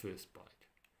in the 1st byte.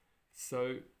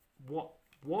 So what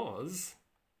was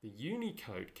the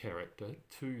Unicode character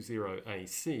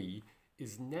 20AC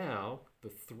is now the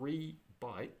 3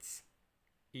 bytes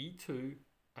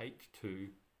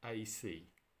E2H2AC.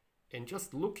 And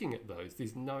just looking at those,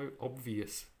 there's no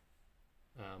obvious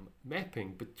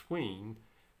mapping between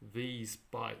these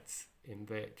bytes and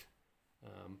that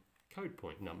code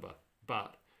point number.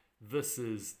 But this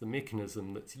is the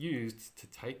mechanism that's used to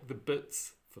take the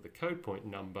bits for the code point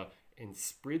number and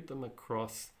spread them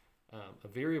across a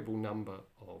variable number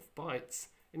of bytes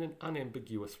in an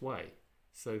unambiguous way,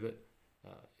 so that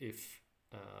if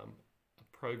a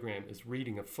program is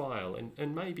reading a file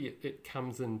and maybe it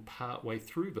comes in part way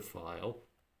through the file,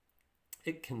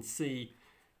 it can see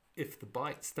if the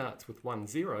byte starts with 10,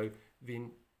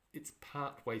 then it's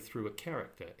part way through a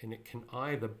character, and it can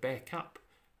either back up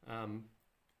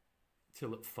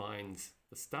till it finds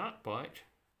the start byte,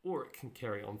 or it can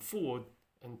carry on forward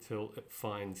until it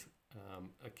finds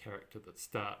a character that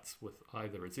starts with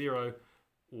either a 0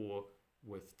 or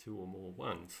with 2 or more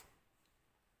ones.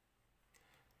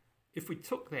 If we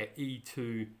took that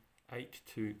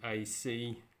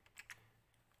E2H2AC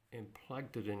and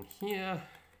plugged it in here,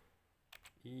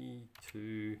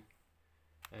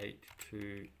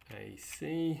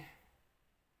 E2H2AC,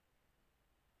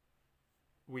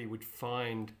 we would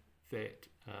find that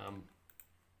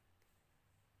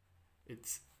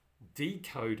it's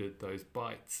decoded those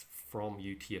bytes from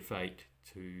UTF-8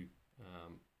 to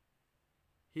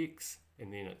hex,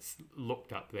 and then it's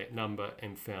looked up that number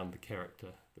and found the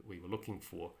character that we were looking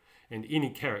for. And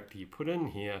any character you put in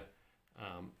here,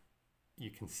 you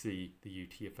can see the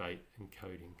UTF-8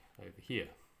 encoding over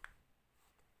here.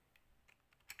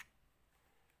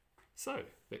 So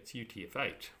that's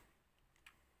UTF-8.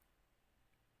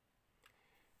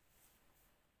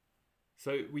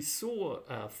 So we saw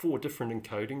 4 different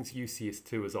encodings.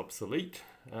 UCS2 is obsolete,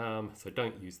 so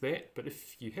don't use that. But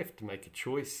if you have to make a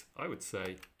choice, I would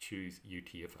say choose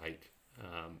UTF-8.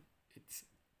 It's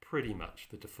pretty much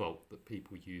the default that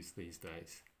people use these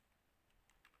days.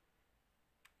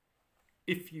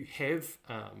 If you have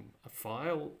a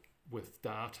file with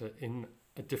data in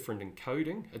a different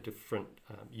encoding, a different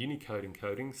Unicode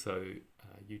encoding, so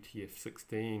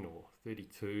UTF-16 or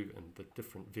 32 and the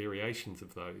different variations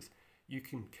of those, you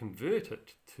can convert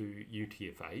it to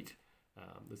UTF-8.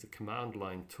 There's a command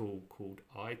line tool called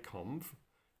iconv,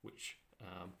 which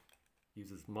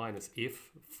uses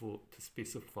 -f to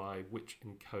specify which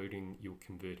encoding you're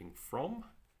converting from,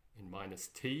 and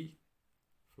 -t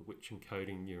for which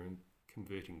encoding you're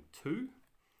converting to.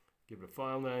 Give it a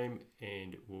file name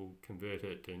and it will convert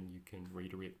it, and you can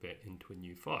redirect that into a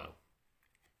new file.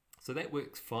 So that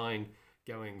works fine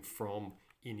going from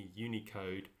any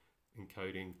Unicode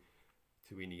encoding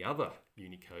to any other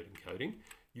Unicode encoding.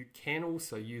 You can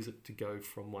also use it to go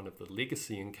from one of the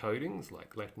legacy encodings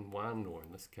like Latin 1, or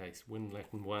in this case Win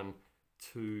Latin 1,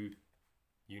 to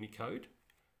Unicode.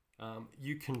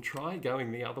 You can try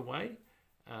going the other way,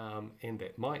 and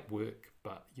that might work,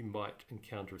 but you might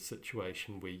encounter a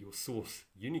situation where your source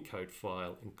Unicode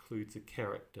file includes a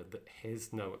character that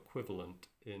has no equivalent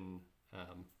in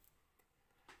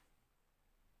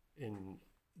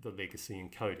the legacy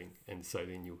encoding, and so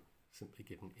then you'll simply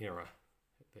get an error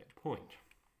at that point.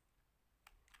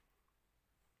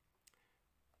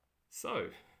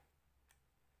 So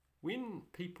when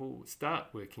people start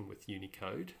working with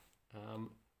Unicode,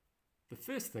 the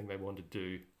first thing they want to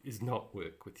do is not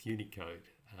work with Unicode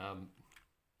and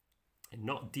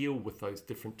not deal with those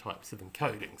different types of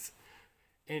encodings.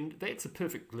 And that's a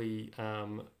perfectly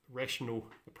rational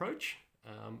approach.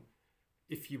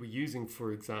 If you were using,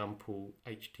 for example,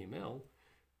 HTML,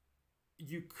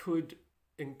 you could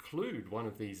include one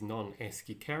of these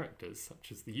non-ASCII characters,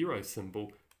 such as the euro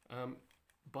symbol,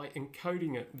 by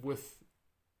encoding it with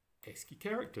ASCII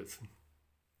characters.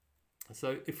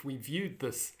 So if we viewed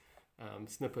this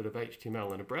snippet of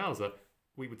HTML in a browser,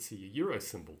 we would see a euro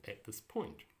symbol at this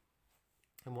point.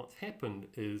 And what's happened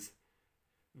is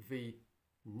the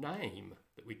name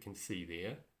that we can see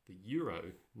there, the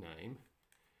euro name,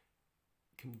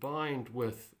 combined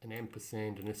with an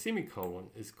ampersand and a semicolon,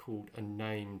 is called a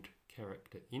named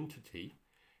character entity,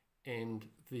 and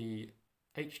the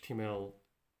HTML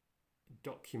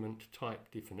document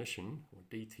type definition, or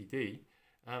DTD,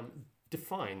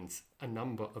 defines a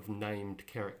number of named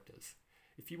characters.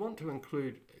 If you want to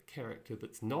include a character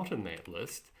that's not in that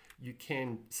list, you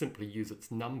can simply use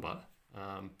its number.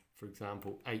 For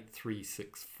example,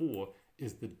 8364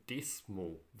 is the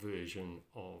decimal version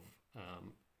of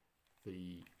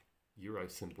the euro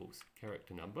symbol's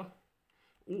character number.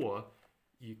 Or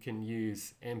you can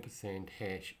use ampersand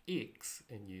 #x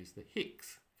and use the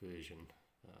hex version.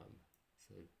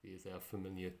 So there's our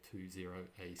familiar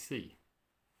 20AC.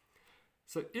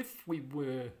 So if we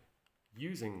were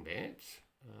using that,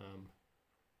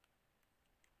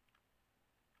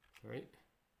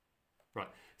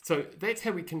 so that's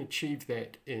how we can achieve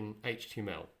that in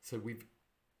HTML. So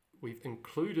we've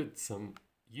included some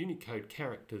Unicode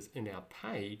characters in our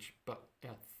page, but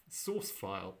our source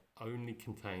file only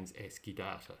contains ASCII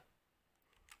data.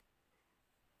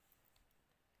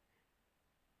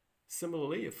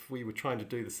 Similarly, if we were trying to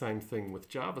do the same thing with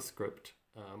JavaScript,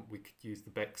 we could use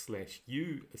the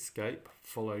 \u escape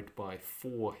followed by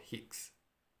 4 hex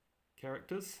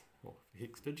characters, or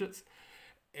hex digits,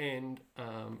 and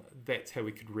that's how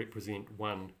we could represent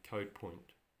one code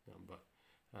point number.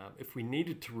 If we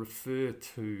needed to refer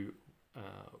to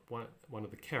one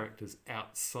of the characters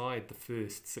outside the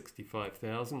first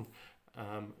 65,000,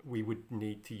 we would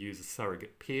need to use a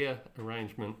surrogate pair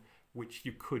arrangement, which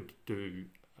you could do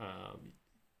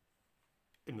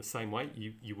in the same way.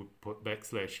 You would put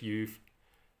 \u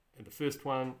in the first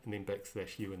one and then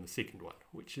 \u in the second one,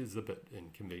 which is a bit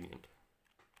inconvenient.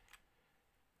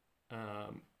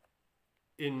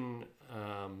 In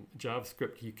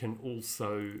JavaScript, you can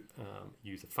also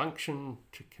use a function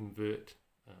to convert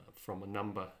from a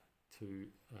number to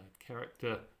a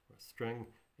character or a string,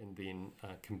 and then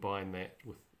combine that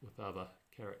with other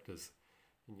characters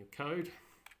in your code.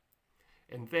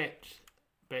 And that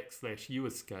 \u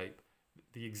escape,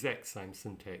 the exact same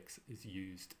syntax is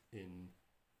used in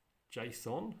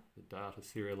JSON, the data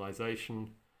serialization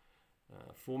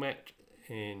format,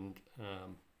 and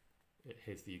it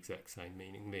has the exact same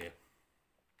meaning there.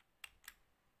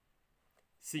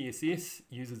 CSS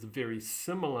uses a very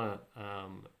similar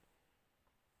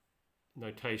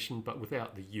notation, but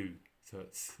without the U. So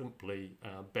it's simply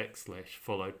 /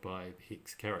 followed by the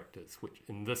hex characters, which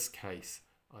in this case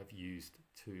I've used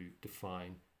to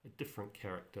define a different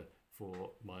character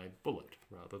for my bullet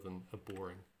rather than a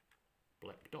boring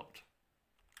black dot.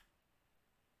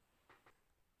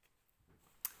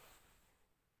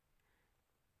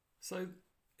 So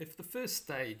if the first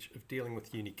stage of dealing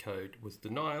with Unicode was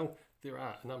denial, there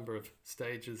are a number of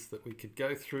stages that we could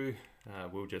go through.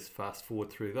 We'll just fast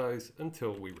forward through those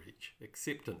until we reach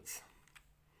acceptance.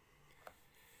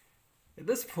 At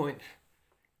this point,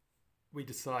 we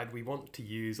decide we want to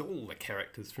use all the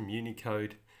characters from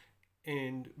Unicode,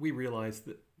 and we realize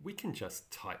that we can just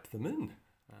type them in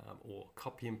or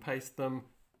copy and paste them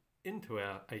into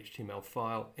our HTML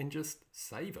file and just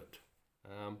save it.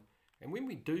 And when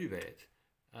we do that,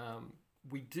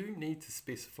 we do need to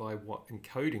specify what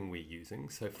encoding we're using.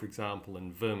 So for example,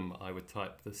 in Vim, I would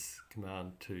type this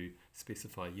command to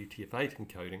specify UTF-8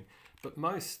 encoding, but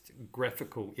most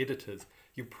graphical editors,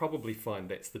 you'll probably find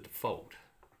that's the default.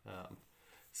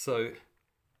 So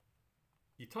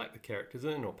you type the characters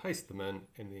in or paste them in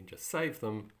and then just save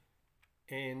them.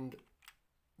 And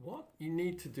what you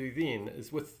need to do then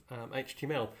is with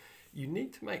HTML, you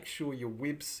need to make sure your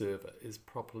web server is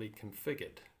properly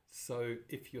configured. So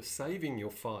if you're saving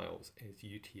your files as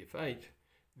UTF-8,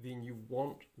 then you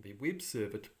want the web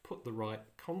server to put the right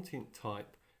content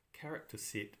type, character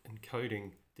set,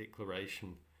 encoding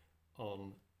declaration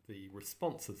on the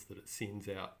responses that it sends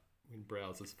out when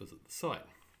browsers visit the site.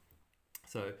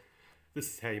 So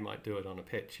this is how you might do it on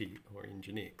Apache or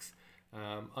Nginx.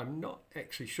 I'm not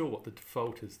actually sure what the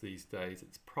default is these days.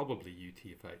 It's probably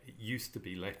UTF-8. It used to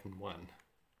be Latin 1.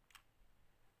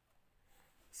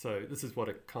 So this is what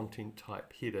a content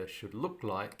type header should look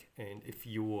like, and if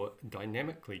you're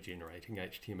dynamically generating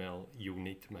HTML, you'll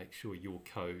need to make sure your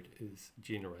code is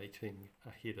generating a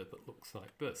header that looks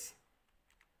like this.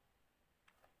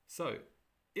 So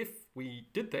if we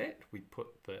did that, we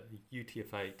put the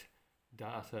UTF-8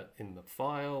 data in the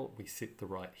file, we set the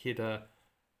right header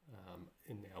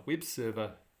in our web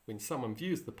server. When someone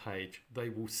views the page, they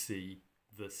will see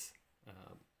this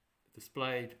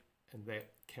displayed, and that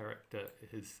character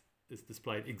is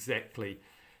displayed exactly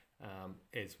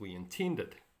as we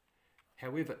intended.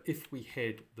 However, if we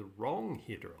had the wrong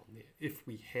header on there, if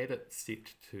we had it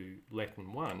set to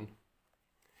Latin 1,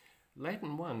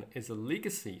 Latin 1 as a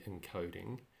legacy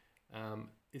encoding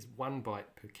is 1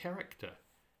 byte per character,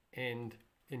 and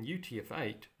in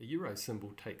UTF-8 the euro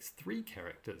symbol takes 3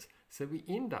 characters, so we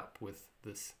end up with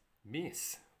this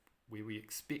mess where we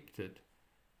expected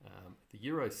the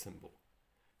euro symbol.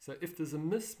 So if there's a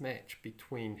mismatch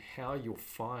between how your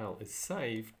file is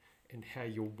saved and how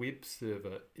your web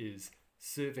server is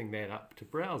serving that up to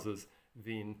browsers,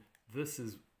 then this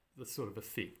is the sort of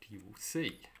effect you will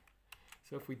see.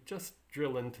 So if we just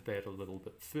drill into that a little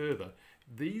bit further,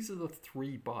 these are the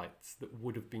 3 bytes that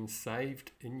would have been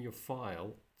saved in your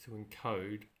file to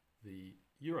encode the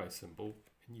euro symbol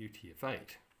in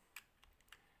UTF-8.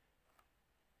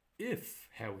 If,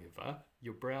 however,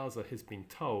 your browser has been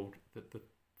told that the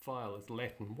file is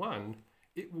Latin 1,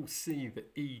 it will see the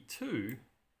E2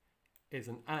 as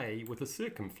an A with a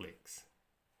circumflex.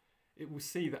 It will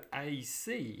see the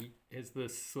AC as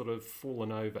this sort of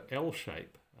fallen over L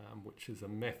shape, which is a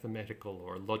mathematical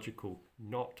or a logical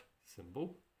not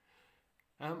symbol.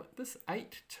 This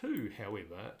 8.2,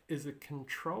 however, is a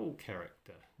control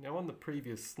character. Now on the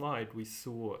previous slide we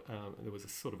saw there was a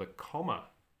sort of a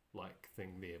comma-like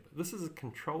thing there, but this is a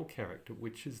control character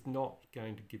which is not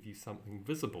going to give you something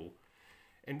visible.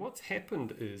 And what's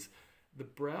happened is the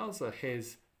browser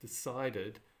has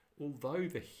decided, although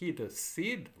the header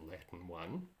said Latin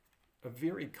 1, a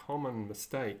very common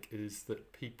mistake is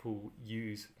that people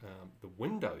use the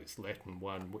Windows Latin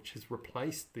 1, which has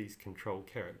replaced these control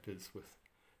characters with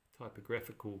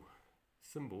typographical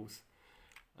symbols.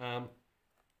 And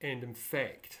in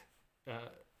fact,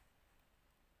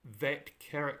 that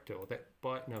character, or that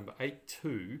byte number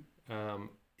 82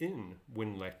 in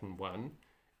Win Latin 1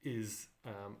 is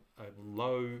a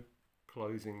low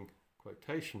closing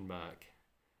quotation mark.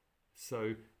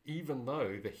 So even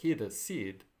though the header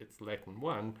said it's Latin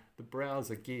 1, the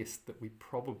browser guessed that we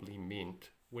probably meant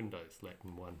Windows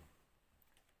Latin 1.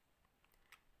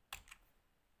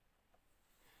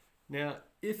 Now,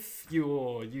 if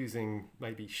you're using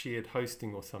maybe shared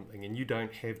hosting or something and you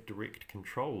don't have direct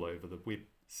control over the web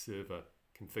server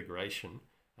configuration,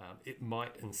 it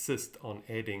might insist on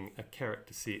adding a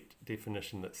character set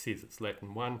definition that says it's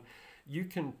Latin 1. You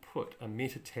can put a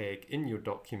meta tag in your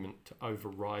document to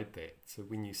override that. So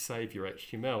when you save your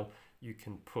HTML, you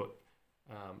can put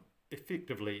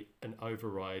effectively an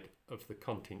override of the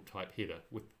content type header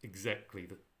with exactly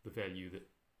the value that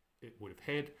it would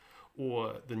have had,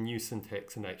 or the new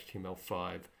syntax in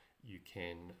HTML5, you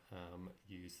can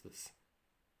use this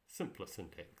simpler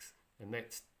syntax. And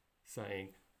that's saying,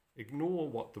 ignore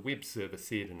what the web server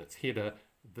said in its header,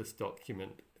 this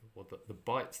document, or the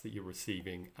bytes that you're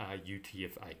receiving are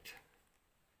UTF-8.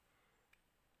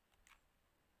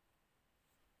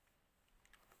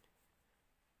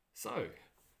 So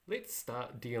let's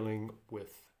start dealing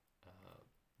with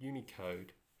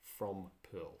Unicode from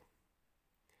Perl.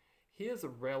 Here's a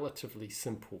relatively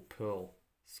simple Perl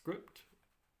script.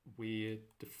 We're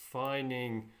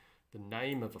defining the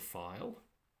name of a file.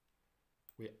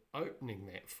 We're opening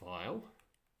that file,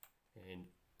 and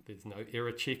there's no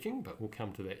error checking, but we'll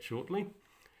come to that shortly.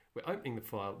 We're opening the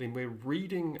file, then we're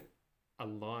reading a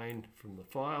line from the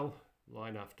file,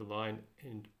 line after line,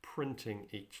 and printing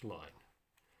each line.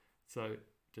 So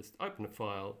just open a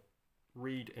file,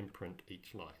 read and print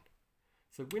each line.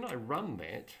 So when I run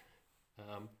that,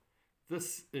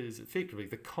 this is effectively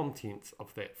the contents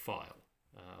of that file.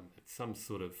 It's some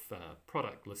sort of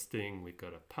product listing. We've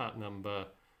got a part number,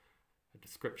 a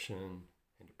description,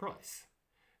 and a price.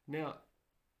 Now,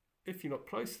 if you look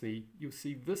closely, you'll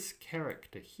see this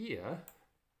character here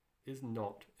is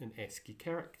not an ASCII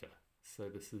character. So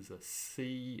this is a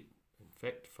C. In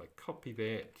fact, if I copy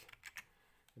that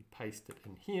and paste it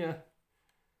in here,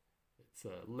 it's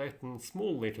a Latin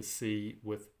small letter C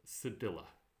with cedilla.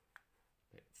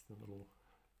 That's the little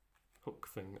hook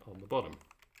thing on the bottom.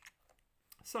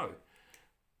 So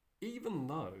even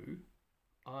though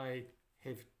I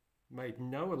have made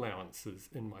no allowances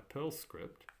in my Perl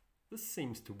script, this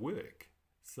seems to work.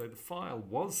 So the file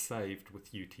was saved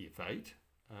with UTF-8,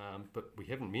 but we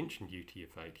haven't mentioned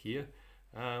UTF-8 here.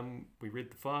 We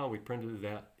read the file, we printed it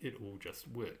out, it all just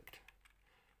worked.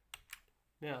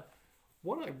 Now,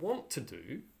 what I want to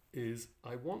do is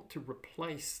I want to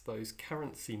replace those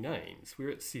currency names where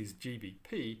it says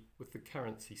GBP with the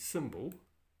currency symbol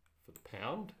for the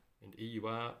pound and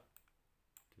EUR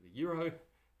to the euro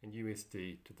and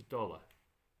USD to the dollar,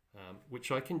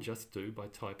 which I can just do by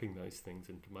typing those things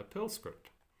into my Perl script.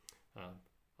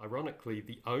 Ironically,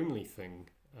 the only thing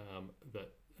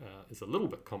that is a little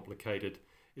bit complicated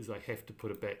is I have to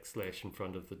put a backslash in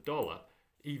front of the dollar,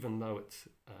 even though it's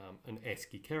an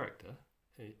ASCII character.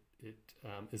 It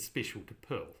is special to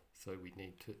Perl, so we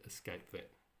need to escape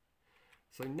that.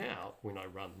 So now, when I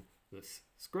run this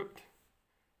script,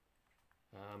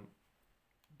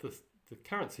 the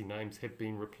currency names have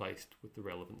been replaced with the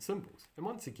relevant symbols. And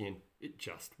once again, it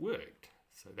just worked.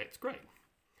 So that's great.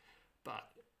 But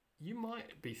you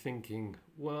might be thinking,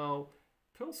 well,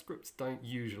 Perl scripts don't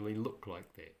usually look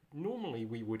like that. Normally,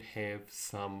 we would have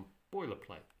some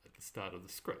boilerplate at the start of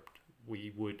the script.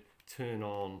 We would turn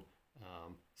on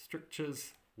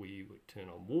strictures, we would turn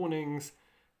on warnings,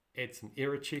 add some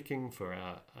error checking for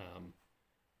our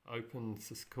open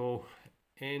syscall,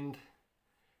 and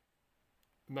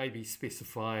maybe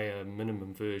specify a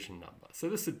minimum version number. So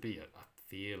this would be a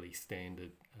fairly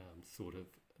standard sort of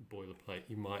boilerplate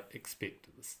you might expect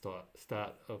at the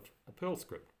start of a Perl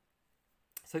script.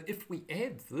 So if we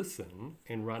add this in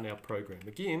and run our program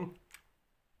again,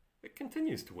 it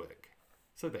continues to work.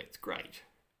 So that's great.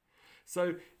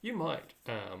 So you might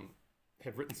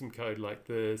have written some code like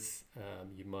this,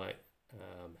 you might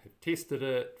have tested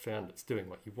it, found it's doing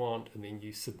what you want, and then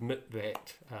you submit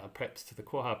that perhaps to the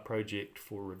Koha project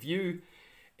for review,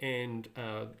 and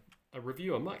a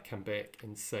reviewer might come back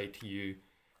and say to you,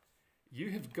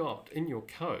 you have got in your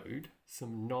code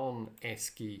some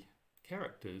non-ASCII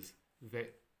characters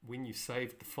that when you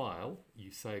saved the file,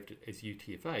 you saved it as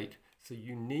UTF-8, so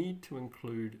you need to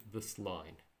include this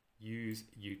line. Use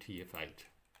UTF-8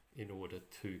 in order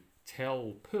to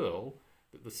tell Perl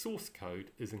that the source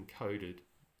code is encoded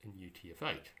in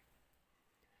UTF-8.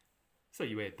 So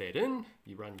you add that in,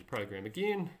 you run your program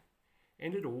again,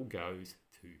 and it all goes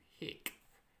to heck.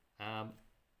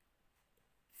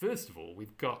 First of all,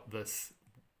 we've got this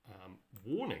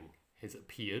warning has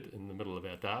appeared in the middle of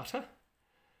our data.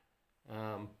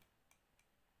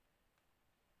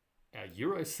 Our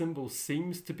euro symbol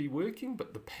seems to be working,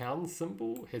 but the pound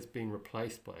symbol has been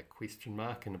replaced by a question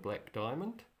mark and a black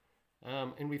diamond.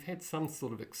 And we've had some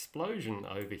sort of explosion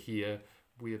over here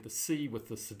where the C with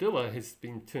the cedilla has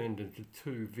been turned into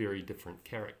two very different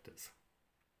characters.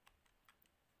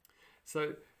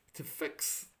 So to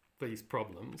fix these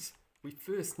problems, we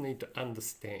first need to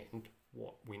understand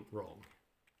what went wrong.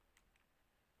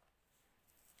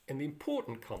 And the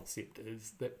important concept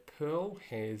is that Perl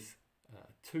has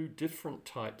two different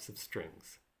types of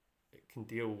strings. It can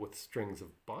deal with strings of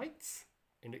bytes,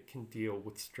 and it can deal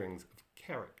with strings of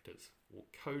characters or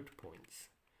code points.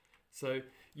 So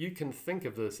you can think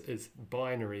of this as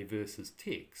binary versus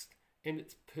text, and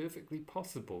it's perfectly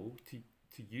possible to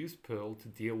use Perl to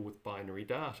deal with binary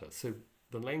data. So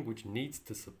the language needs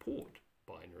to support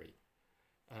binary,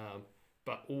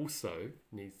 but also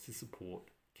needs to support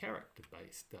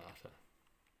character-based data.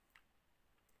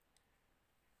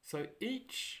 So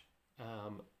each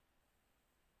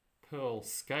Perl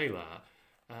scalar,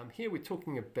 here we're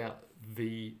talking about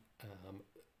the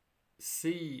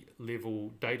C-level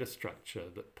data structure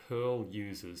that Perl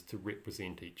uses to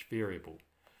represent each variable.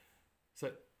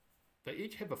 So they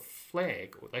each have a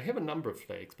flag, or they have a number of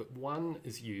flags, but one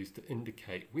is used to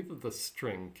indicate whether the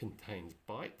string contains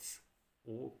bytes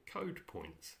or code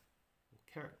points or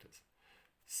characters.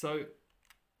 So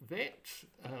that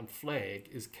flag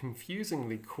is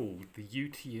confusingly called the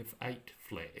UTF-8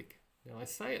 flag. Now I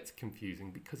say it's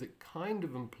confusing because it kind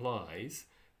of implies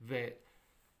that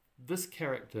this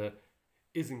character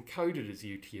is encoded as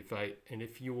UTF-8, and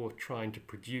if you're trying to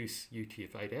produce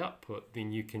UTF-8 output,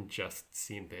 then you can just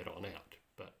send that on out.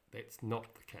 But that's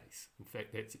not the case. In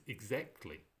fact, that's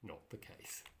exactly not the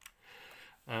case.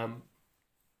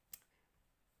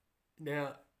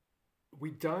 Now,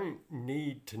 we don't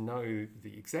need to know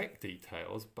the exact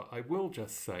details, but I will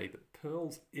just say that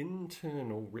Perl's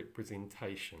internal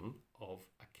representation of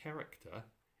a character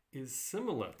is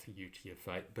similar to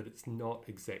UTF-8, but it's not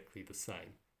exactly the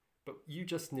same. But you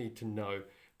just need to know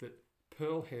that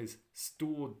Perl has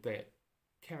stored that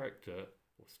character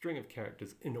or string of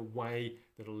characters in a way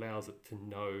that allows it to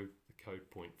know the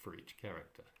code point for each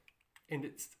character. And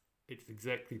it's It's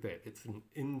exactly that. It's an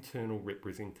internal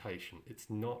representation. It's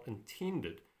not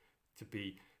intended to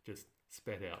be just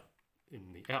spat out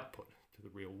in the output to the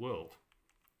real world.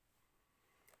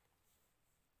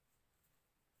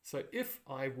 So if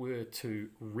I were to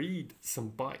read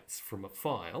some bytes from a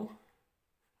file,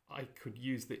 I could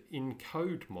use the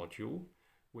encode module,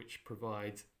 which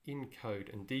provides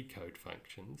encode and decode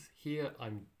functions. Here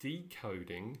I'm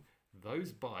decoding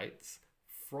those bytes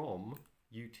from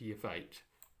UTF-8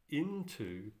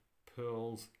 into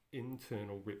Perl's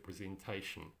internal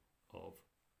representation of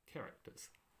characters.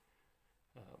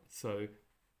 So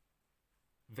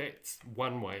that's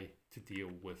one way to deal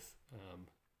with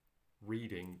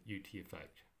reading UTF-8.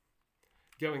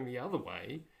 Going the other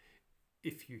way,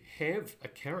 if you have a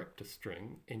character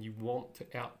string and you want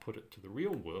to output it to the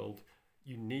real world,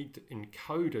 you need to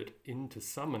encode it into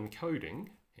some encoding,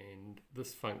 and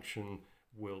this function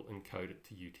will encode it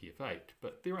to UTF-8.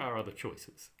 But there are other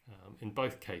choices. In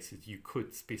both cases, you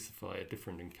could specify a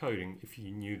different encoding if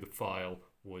you knew the file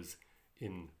was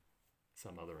in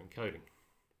some other encoding.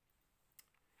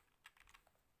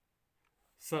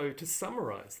 So to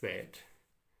summarize that,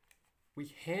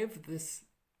 we have this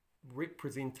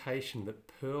representation that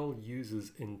Perl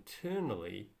uses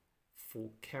internally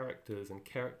for characters and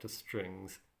character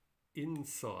strings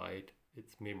inside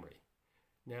its memory.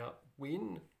 Now,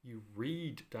 when you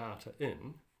read data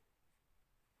in,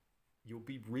 you'll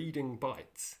be reading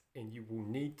bytes, and you will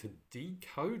need to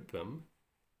decode them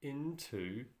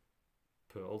into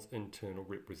Perl's internal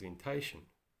representation.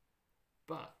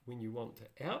 But when you want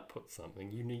to output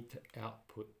something, you need to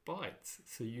output bytes.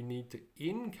 So you need to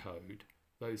encode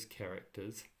those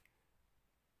characters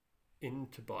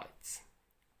into bytes.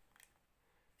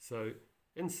 So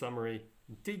in summary,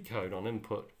 decode on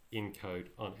input, encode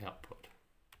on output.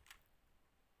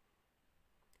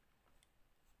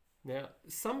 Now,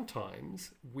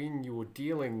 sometimes when you're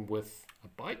dealing with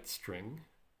a byte string,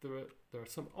 there are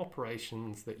some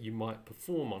operations that you might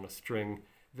perform on a string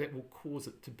that will cause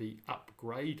it to be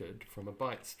upgraded from a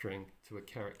byte string to a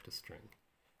character string.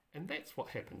 And that's what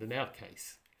happened in our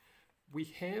case. We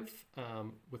have,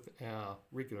 with our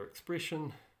regular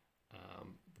expression,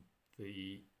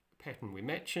 the pattern we're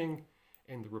matching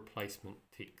and the replacement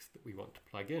text that we want to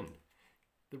plug in.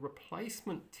 The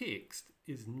replacement text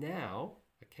is now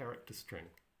a character string.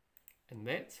 And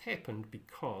that's happened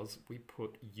because we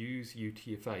put use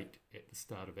UTF-8 at the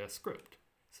start of our script.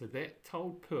 So that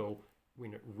told Perl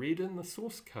when it read in the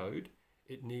source code,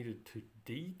 it needed to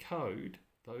decode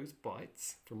those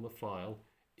bytes from the file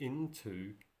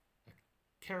into a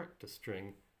character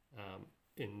string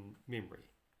in memory.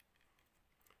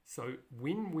 So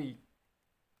when we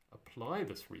apply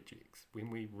this regex, when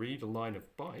we read a line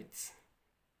of bytes,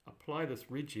 apply this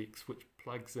regex which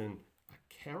plugs in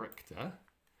a character,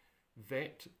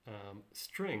 that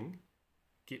string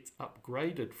gets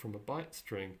upgraded from a byte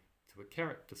string to a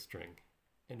character string.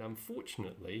 And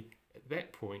unfortunately, at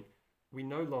that point, we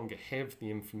no longer have the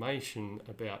information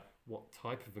about what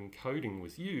type of encoding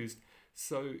was used,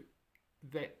 so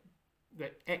that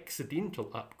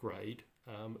accidental upgrade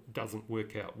doesn't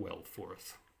work out well for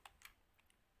us.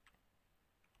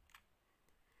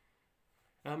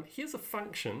 Here's a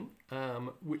function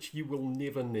which you will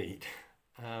never need.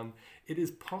 It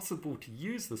is possible to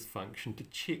use this function to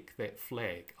check that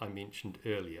flag I mentioned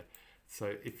earlier.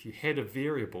 So if you had a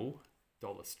variable,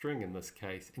 $string in this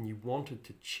case, and you wanted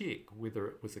to check whether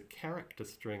it was a character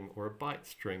string or a byte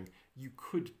string, you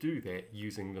could do that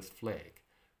using this flag.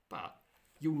 But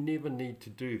you'll never need to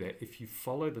do that if you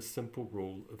follow the simple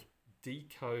rule of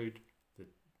decode the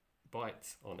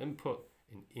bytes on input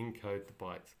and encode the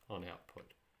bytes on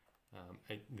output.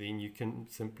 And then you can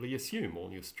simply assume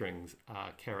all your strings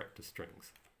are character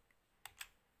strings.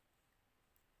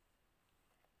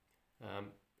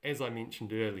 As I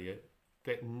mentioned earlier,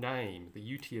 that name, the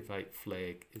UTF-8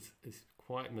 flag, is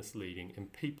quite misleading,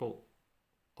 and people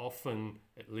often,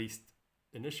 at least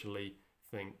initially,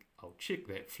 think, I'll check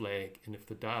that flag, and if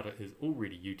the data is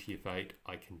already UTF-8,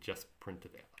 I can just print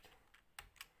it out.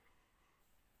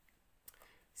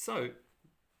 So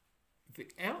the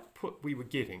output we were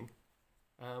getting,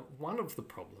 one of the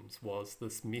problems was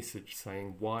this message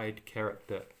saying wide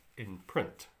character in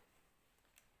print.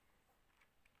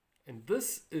 And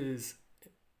this is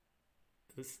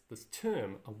this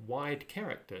term, a wide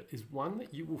character, is one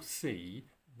that you will see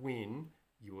when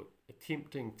you're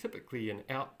attempting typically an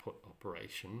output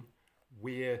operation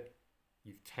where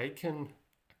you've taken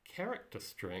a character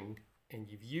string and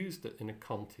you've used it in a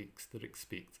context that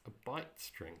expects a byte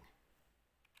string.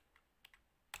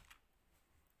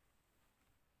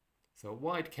 So a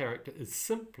wide character is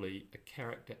simply a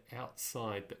character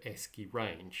outside the ASCII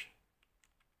range.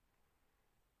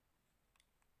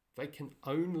 they can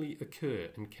only occur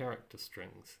in character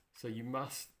strings. So you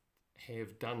must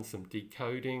have done some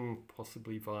decoding,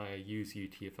 possibly via use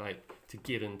UTF-8, to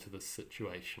get into this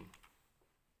situation.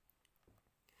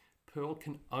 Perl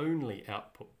can only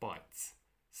output bytes,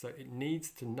 so it needs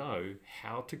to know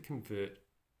how to convert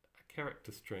a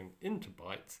character string into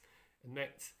bytes, and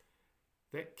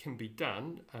that can be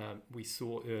done. We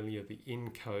saw earlier the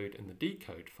encode and the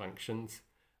decode functions.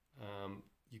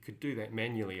 You could do that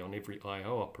manually on every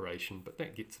I/O operation, but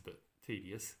that gets a bit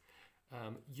tedious.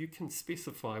 You can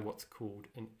specify what's called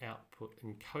an output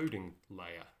encoding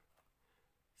layer.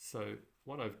 So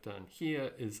what I've done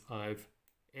here is I've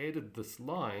added this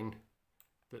line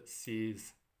that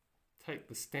says take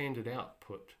the standard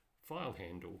output file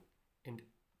handle and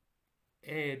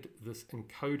add this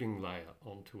encoding layer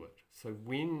onto it. So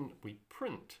when we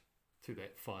print to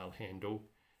that file handle,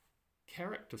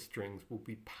 character strings will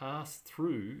be passed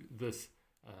through this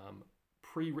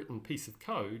pre-written piece of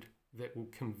code that will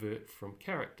convert from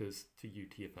characters to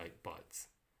UTF-8 bytes.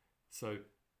 So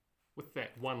with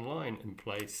that one line in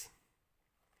place,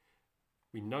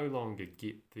 we no longer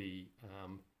get the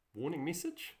warning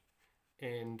message,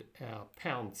 and our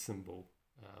pound symbol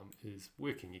is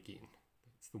working again.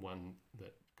 That's the one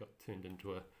that got turned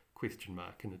into a question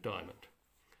mark and a diamond.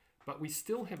 But we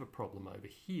still have a problem over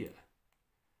here,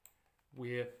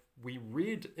 where we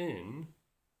read in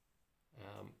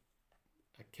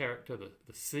a character,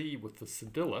 the C with the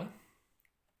cedilla,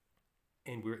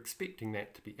 and we're expecting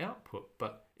that to be output,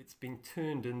 but it's been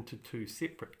turned into two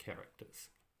separate characters.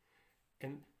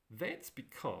 And that's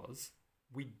because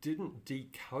we didn't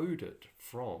decode it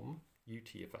from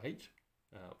UTF-8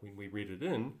 when we read it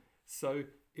in, so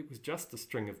it was just a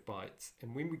string of bytes,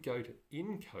 and when we go to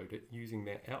encode it using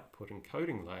that output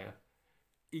encoding layer,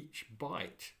 each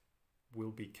byte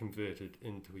will be converted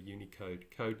into a Unicode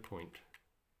code point.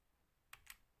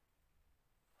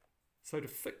 So to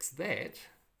fix that,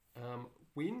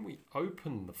 when we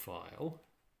open the file,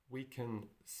 we can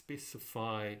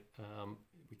specify,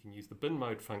 we can use the bin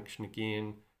mode function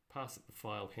again, pass it the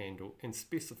file handle, and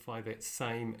specify that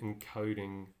same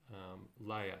encoding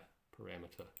layer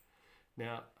parameter.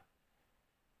 Now,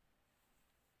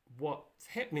 what's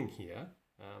happening here,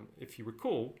 if you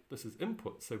recall, this is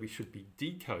input, so we should be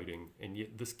decoding, and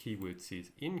yet this keyword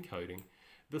says encoding.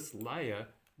 This layer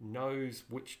knows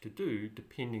which to do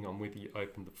depending on whether you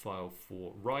open the file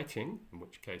for writing, in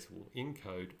which case it will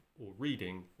encode, or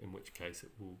reading, in which case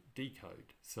it will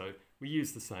decode. So we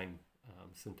use the same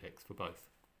syntax for both.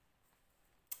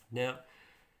 Now,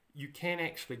 you can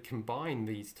actually combine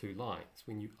these two lines.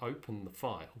 When you open the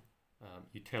file,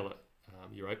 you tell it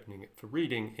you're opening it for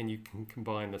reading, and you can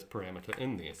combine this parameter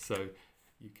in there. So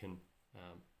you can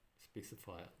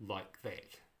specify it like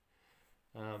that.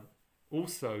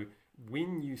 Also,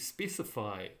 when you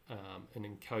specify an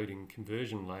encoding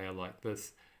conversion layer like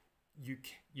this, you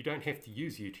don't have to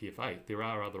use UTF-8. There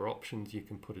are other options. You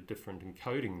can put a different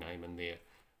encoding name in there.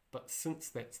 But since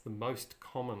that's the most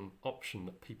common option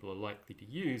that people are likely to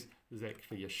use, there's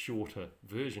actually a shorter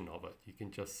version of it. You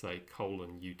can just say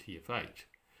 :UTF-8.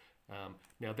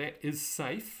 Now that is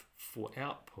safe for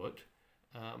output.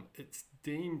 It's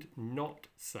deemed not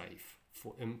safe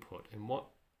for input. And what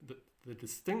the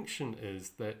distinction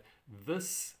is that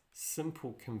this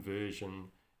simple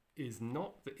conversion is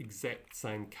not the exact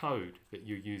same code that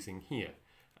you're using here.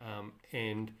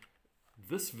 And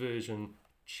this version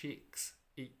checks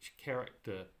each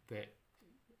character that,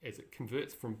 as it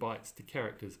converts from bytes to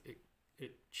characters,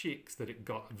 it checks that it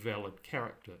got a valid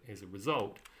character as a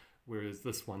result, whereas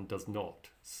this one does not.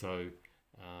 So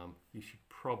you should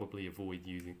probably avoid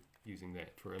using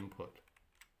that for input.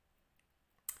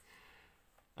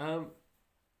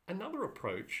 Another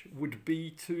approach would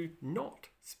be to not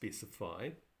specify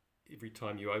every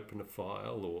time you open a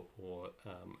file, or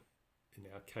in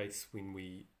our case, when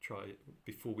we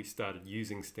before we started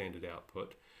using standard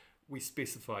output, we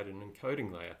specified an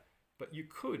encoding layer. But you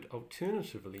could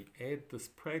alternatively add this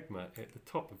pragma at the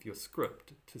top of your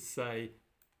script to say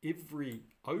every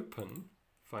open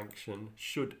function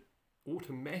should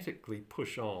automatically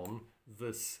push on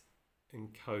this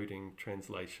encoding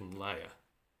translation layer.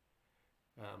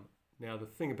 Now the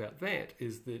thing about that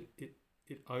is that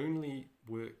it only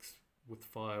works with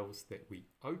files that we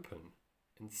open.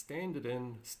 And standard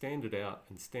in, standard out,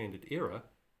 and standard error,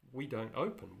 we don't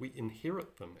open. We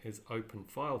inherit them as open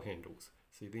file handles.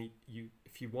 So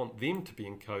if you want them to be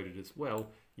encoded as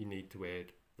well, you need to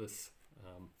add this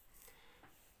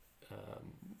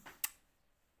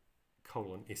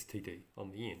 :std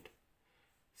on the end.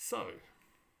 So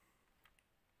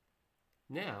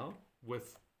now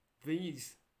with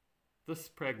this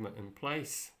pragma in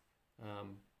place,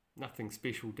 nothing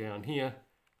special down here.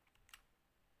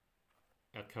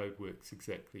 Our code works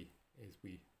exactly as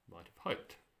we might have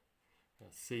hoped.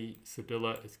 Our C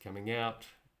cedilla is coming out,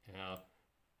 our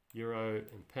euro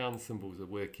and pound symbols are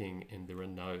working, and there are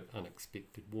no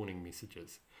unexpected warning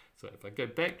messages. So if I go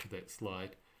back to that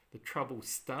slide, the trouble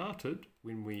started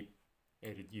when we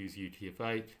added use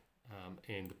UTF-8,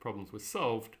 and the problems were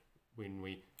solved when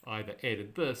we either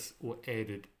added this or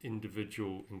added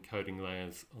individual encoding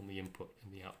layers on the input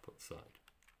and the output side.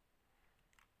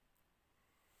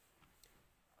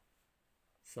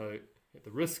 So at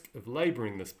the risk of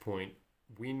laboring this point,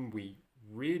 when we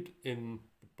read in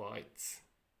the bytes,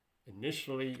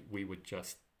 initially we would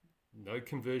just, no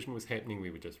conversion was happening, we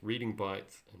were just reading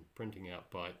bytes and printing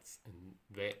out bytes, and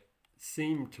that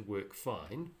seemed to work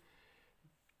fine.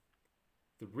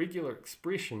 The regular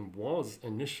expression was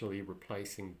initially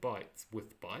replacing bytes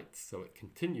with bytes, so it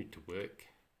continued to work,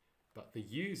 but the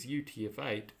use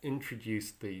UTF-8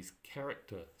 introduced these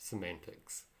character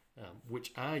semantics,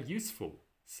 which are useful.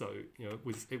 So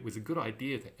it was a good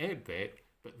idea to add that,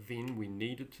 but then we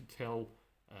needed to tell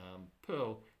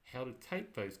Perl how to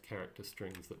take those character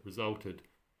strings that resulted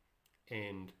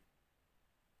and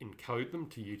encode them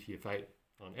to UTF-8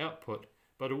 on output,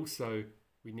 but also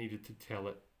we needed to tell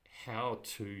it how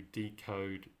to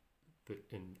decode,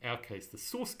 in our case, the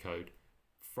source code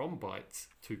from bytes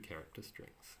to character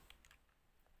strings.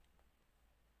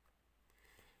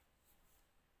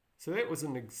 So that was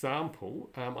an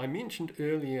example. I mentioned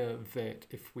earlier that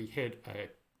if we had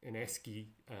an ASCII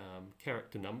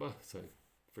character number, so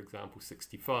for example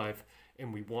 65,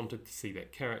 and we wanted to see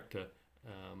that character,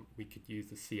 we could use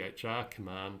the CHR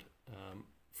command.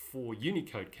 For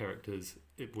Unicode characters,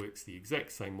 it works the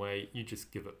exact same way. You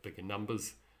just give it bigger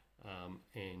numbers,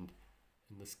 and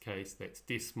in this case that's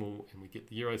decimal, and we get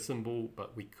the euro symbol,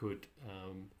 but we could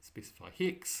specify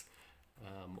hex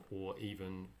or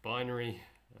even binary.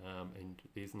 And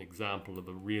there's an example of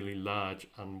a really large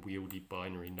unwieldy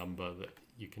binary number that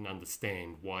you can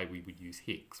understand why we would use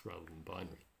hex rather than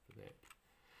binary for that.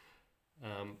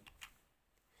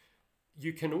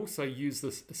 You can also use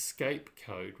this escape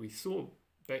code. We saw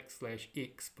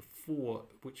 \x before,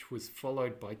 which was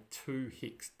followed by 2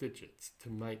 hex digits to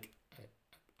make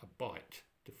a byte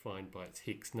defined by its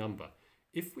hex number.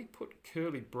 If we put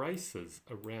curly braces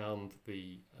around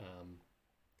the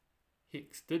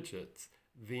hex digits,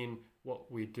 then what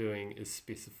we're doing is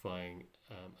specifying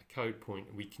a code point,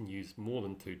 and we can use more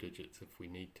than 2 digits if we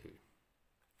need to.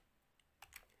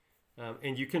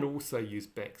 And you can also use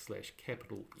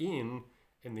 \N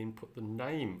and then put the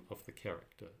name of the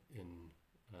character in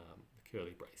the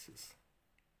curly braces.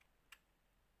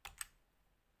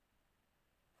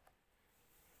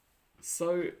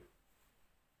 So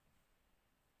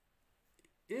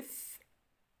if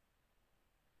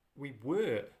we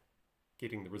were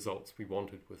getting the results we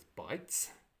wanted with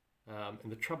bytes,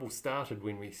 and the trouble started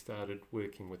when we started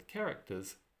working with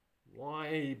characters,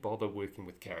 why bother working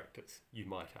with characters, you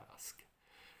might ask?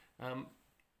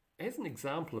 As an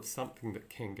example of something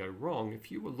that can go wrong, if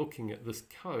you were looking at this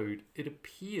code, it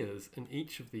appears in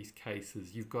each of these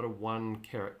cases you've got a 1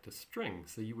 character string,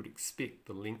 so you would expect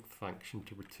the length function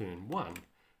to return 1,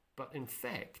 but in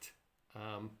fact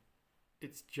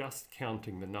it's just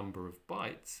counting the number of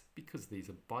bytes because these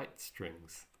are byte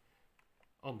strings.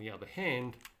 On the other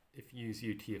hand, if you use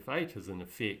UTF-8 as an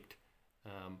effect,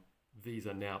 these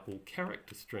are now all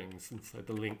character strings, and so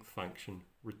the length function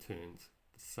returns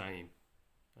the same,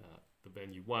 the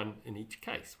value 1 in each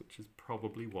case, which is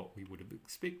probably what we would have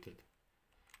expected.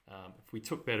 If we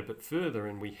took that a bit further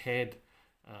and we had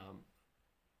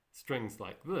strings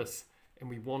like this, and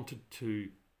we wanted to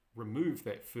remove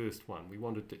that first one, we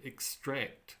wanted to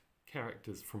extract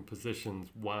characters from positions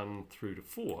 1 through to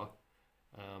 4,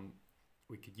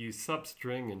 we could use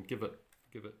substring and give it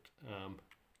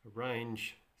a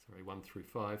range, 1 through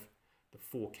 5, the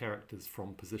 4 characters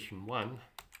from position 1.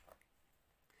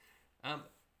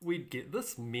 We'd get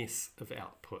this mess of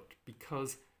output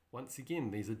because once again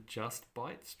these are just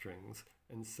byte strings,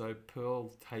 and so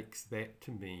Perl takes that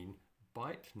to mean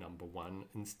byte number 1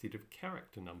 instead of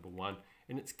character number 1,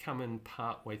 and it's come in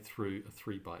part way through a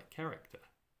 3-byte character.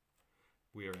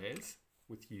 Whereas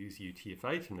with use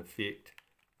UTF-8 in effect,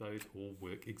 those all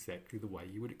work exactly the way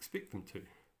you would expect them to.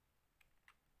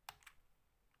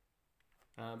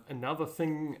 Another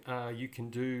thing you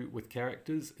can do with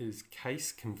characters is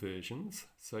case conversions.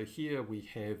 So here we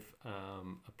have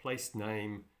a place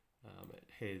name.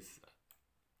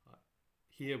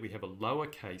 Here we have a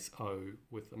lowercase o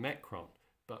with a macron,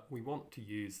 but we want to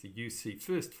use the UC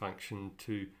first function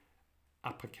to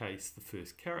uppercase the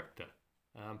first character.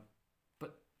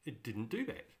 But it didn't do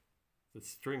that. the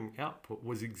string output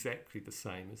was exactly the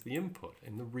same as the input.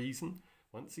 And the reason,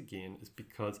 once again, is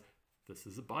because this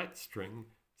is a byte string,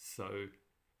 so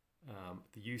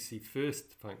the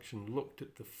UCFirst function looked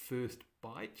at the first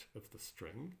byte of the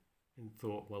string and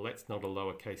thought, well, that's not a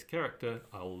lowercase character,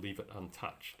 I'll leave it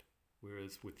untouched.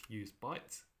 Whereas with use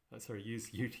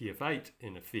UTF-8,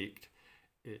 in effect,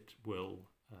 it will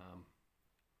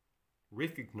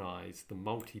recognize the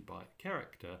multi-byte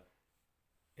character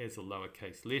as a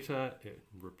lowercase letter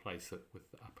and replace it with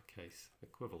the uppercase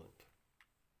equivalent.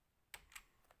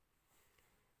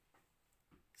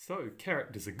 So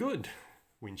characters are good.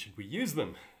 When should we use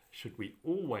them? Should we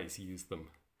always use them?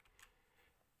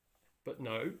 But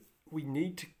no, we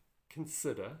need to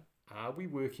consider, are we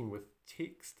working with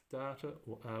text data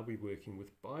or are we working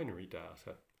with binary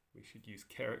data? We should use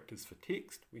characters for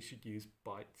text, we should use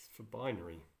bytes for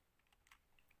binary.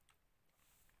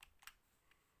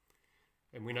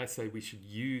 And when I say we should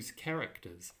use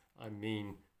characters, I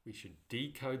mean we should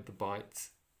decode the bytes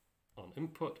on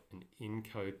input and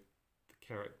encode the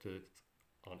characters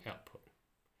on output.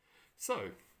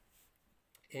 So,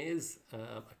 as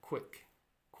a quick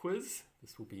quiz,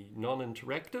 this will be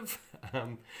non-interactive.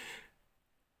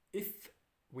 If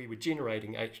we were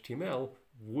generating HTML,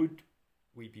 would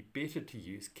we be better to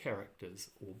use characters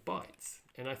or bytes?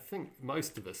 And I think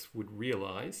most of us would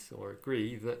realize or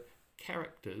agree that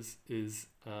characters is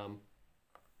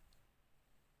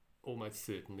almost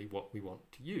certainly what we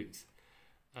want to use.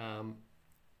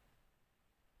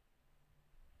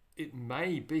 It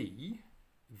may be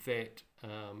that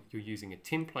you're using a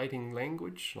templating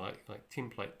language like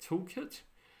Template Toolkit,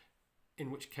 in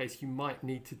which case you might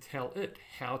need to tell it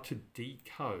how to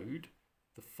decode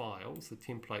the files, the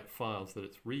template files that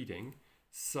it's reading,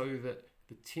 so that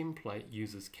the template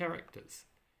uses characters.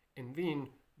 And then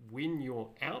when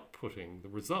you're outputting the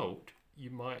result,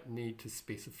 you might need to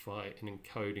specify an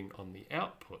encoding on the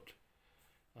output.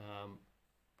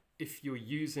 If you're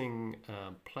using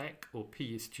PLAC or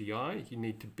PSGI, you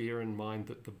need to bear in mind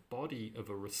that the body of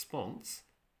a response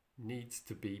needs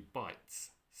to be bytes,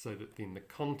 so that then the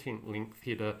content length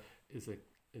header is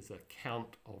a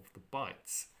count of the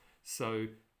bytes. So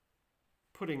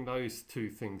putting those two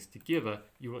things together,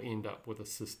 you will end up with a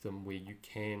system where you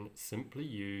can simply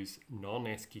use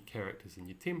non-ASCII characters in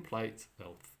your templates.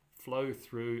 They'll flow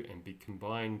through and be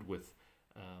combined with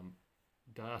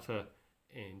data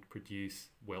and produce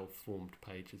well-formed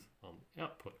pages on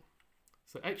output.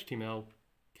 So HTML,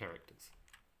 characters.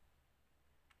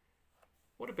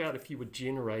 What about if you were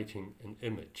generating an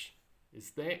image?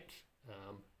 Is that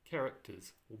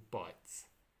characters or bytes?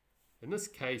 In this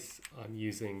case, I'm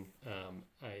using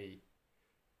a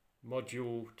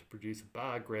module to produce a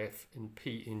bar graph in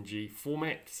PNG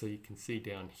format. So you can see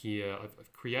down here,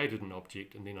 I've created an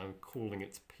object and then I'm calling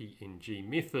its PNG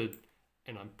method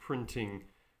and I'm printing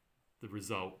the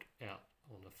result out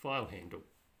on a file handle.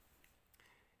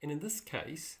 And in this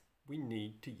case, we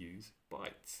need to use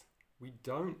bytes. We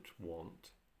don't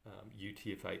want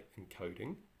UTF-8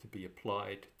 encoding to be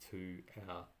applied to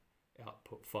our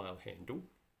output file handle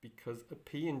because a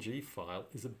PNG file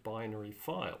is a binary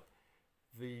file.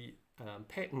 The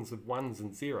patterns of ones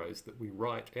and zeros that we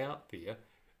write out there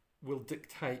will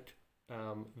dictate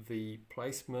the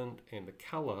placement and the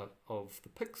color of the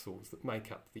pixels that make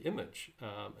up the image.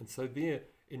 And so they're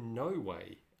in no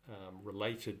way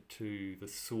related to the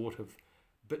sort of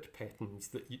bit patterns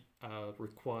that are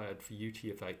required for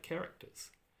UTF-8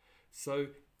 characters. So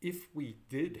if we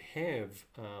did have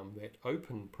that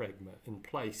open pragma in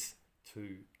place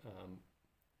to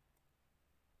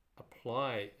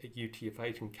apply a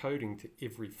UTF-8 encoding to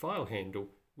every file handle,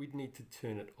 we'd need to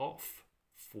turn it off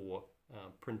for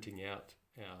printing out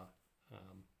our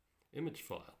image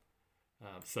file.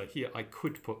 So here I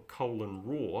could put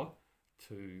 :raw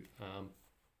to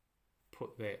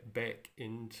put that back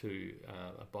into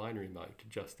a binary mode to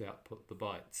just output the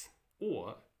bytes,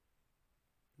 or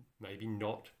maybe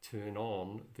not turn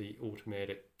on the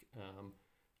automatic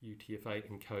UTF-8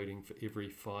 encoding for every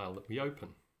file that we open.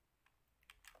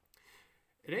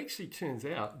 It actually turns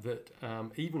out that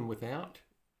even without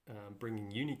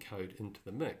bringing Unicode into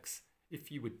the mix,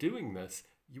 if you were doing this,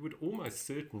 you would almost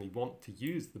certainly want to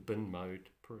use the bin mode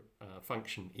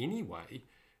function anyway,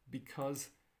 because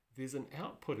there's an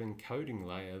output encoding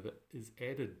layer that is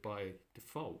added by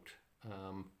default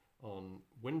on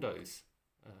Windows.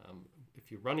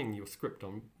 If you're running your script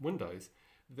on Windows,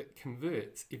 that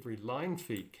converts every line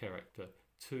feed character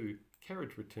to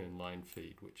carriage return line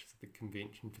feed, which is the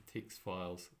convention for text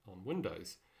files on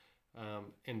Windows.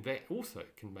 And that also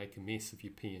can make a mess of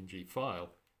your PNG file.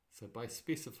 So by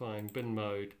specifying bin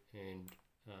mode and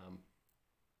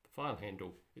the file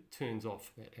handle, it turns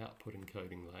off that output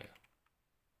encoding layer.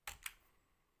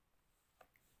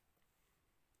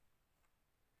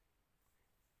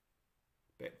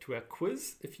 Back to our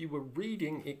quiz. If you were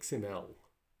reading XML,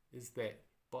 is that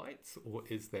bytes or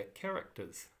is that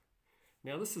characters?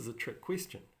 Now this is a trick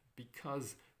question,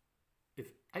 because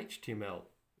if HTML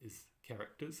is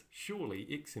characters, surely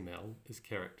XML is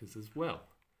characters as well.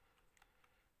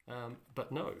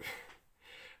 But no.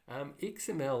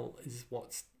 XML is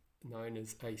what's known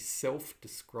as a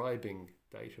self-describing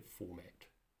data format.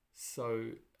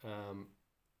 So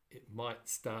it might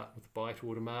start with byte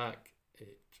watermark,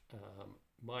 it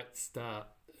might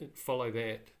follow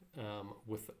that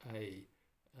with a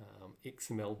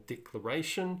XML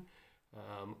declaration,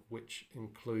 which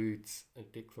includes a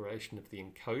declaration of the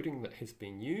encoding that has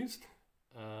been used,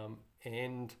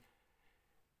 and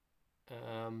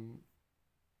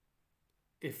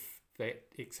if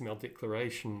that XML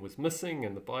declaration was missing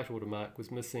and the byte watermark was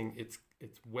missing, it's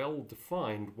well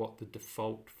defined what the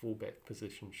default fallback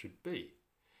position should be.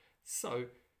 So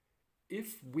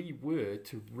if we were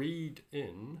to read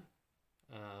in,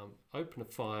 open a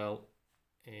file,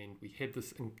 and we had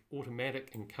this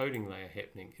automatic encoding layer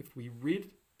happening, if we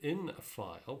read in a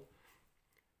file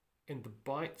and the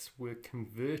bytes were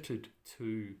converted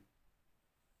to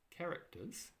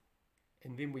characters,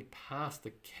 and then we passed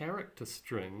the character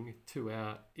string to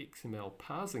our XML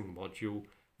parsing module,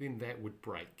 then that would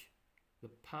break. The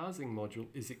parsing module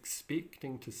is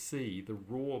expecting to see the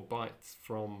raw bytes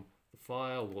from the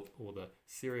file or the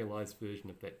serialized version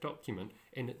of that document,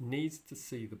 and it needs to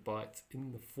see the bytes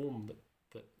in the form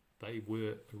that they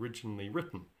were originally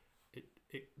written.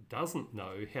 It doesn't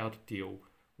know how to deal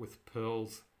with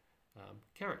Perl's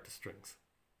character strings.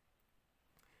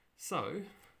 So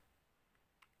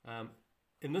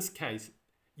in this case,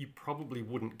 you probably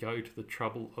wouldn't go to the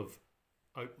trouble of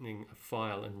opening a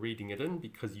file and reading it in,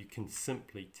 because you can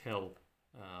simply tell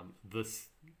this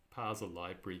parser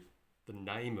library the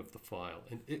name of the file,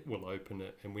 and it will open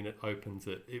it, and when it opens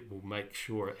it, it will make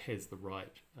sure it has the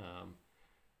right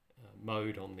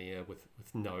mode on there with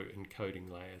no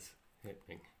encoding layers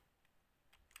happening.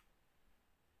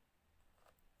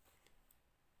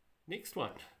 Next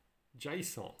one,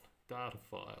 JSON data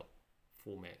file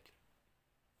format.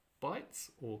 Bytes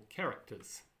or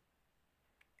characters?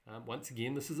 Once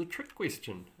again, this is a trick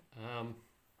question.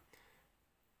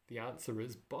 The answer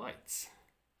is bytes.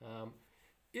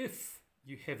 If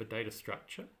you have a data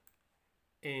structure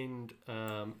and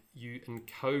you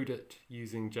encode it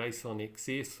using JSON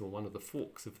XS or one of the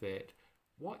forks of that,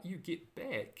 what you get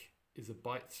back is a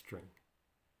byte string.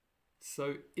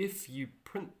 So if you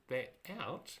print that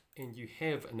out and you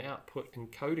have an output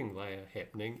encoding layer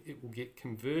happening, it will get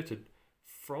converted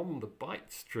from the byte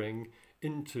string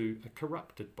into a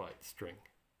corrupted byte string.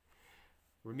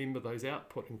 Remember, those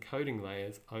output encoding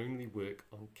layers only work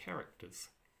on characters.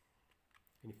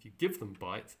 And if you give them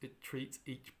bytes, it treats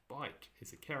each byte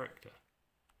as a character.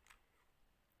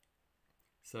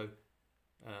 So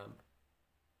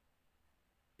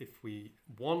if we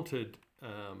wanted,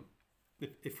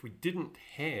 if we didn't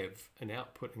have an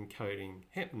output encoding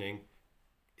happening,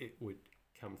 it would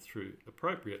come through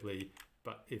appropriately.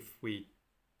 But if we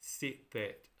set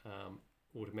that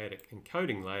automatic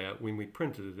encoding layer, when we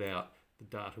printed it out, the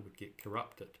data would get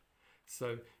corrupted.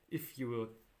 So if you were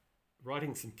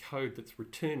writing some code that's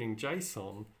returning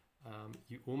JSON,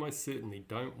 you almost certainly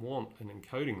don't want an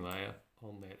encoding layer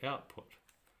on that output.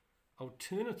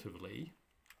 Alternatively,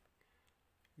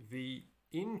 the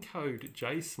encode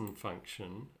JSON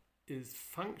function is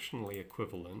functionally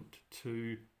equivalent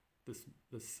to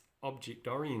this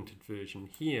object-oriented version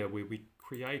here, where we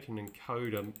create an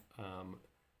encoder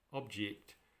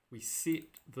object. We set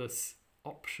this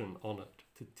option on it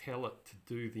to tell it to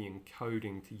do the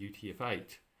encoding to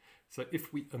UTF-8. So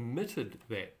if we omitted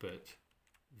that bit,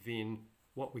 then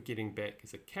what we're getting back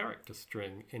is a character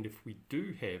string, and if we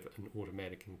do have an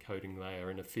automatic encoding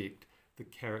layer in effect, the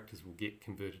characters will get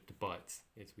converted to bytes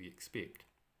as we expect.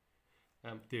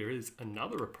 There is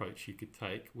another approach you could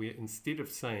take where instead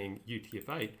of saying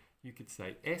UTF-8, you could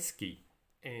say ASCII,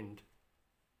 and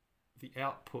the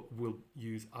output will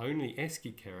use only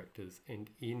ASCII characters, and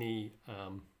any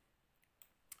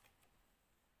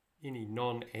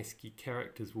non-ASCII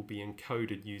characters will be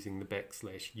encoded using the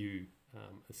 /U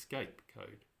escape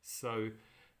code. So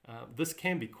this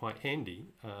can be quite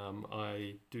handy.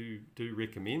 I do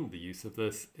recommend the use of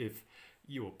this if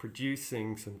you're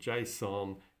producing some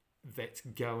JSON that's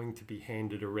going to be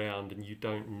handed around and you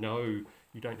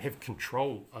don't have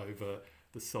control over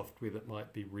the software that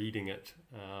might be reading it.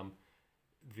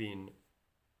 Then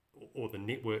or the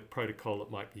network protocol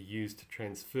that might be used to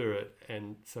transfer it.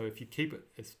 And so if you keep it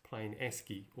as plain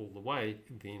ASCII all the way,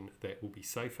 then that will be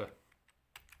safer.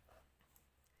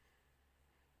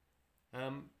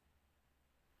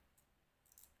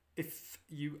 If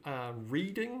you are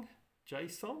reading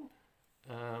JSON,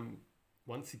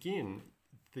 once again,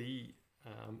 the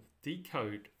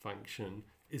decode function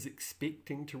is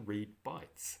expecting to read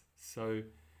bytes. So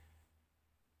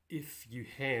if you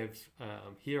have,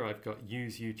 here I've got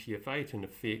use UTF-8 in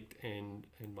effect, and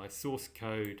my source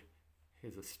code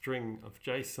has a string of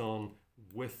JSON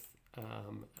with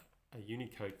a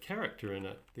Unicode character in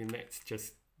it, then that's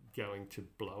just going to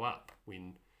blow up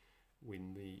when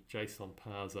the JSON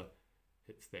parser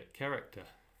hits that character.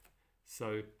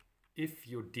 So if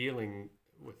you're dealing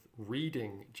with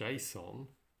reading JSON,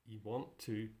 you want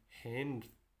to hand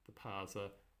the parser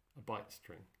a byte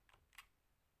string.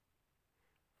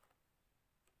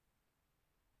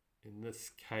 In this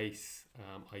case,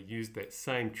 I used that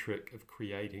same trick of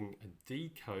creating a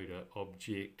decoder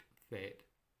object that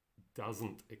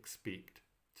doesn't expect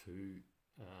to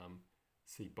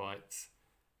see bytes,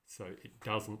 so it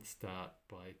doesn't start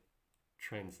by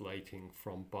translating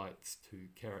from bytes to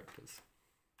characters.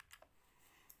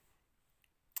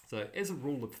 So as a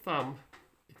rule of thumb,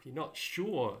 if you're not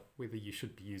sure whether you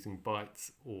should be using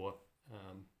bytes or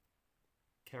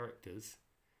characters,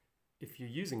 if you're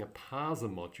using a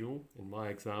parser module, in my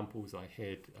examples I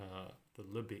had the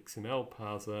libxml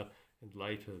parser and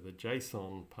later the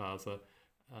JSON parser,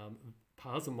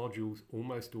 parser modules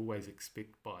almost always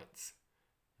expect bytes,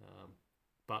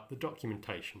 but the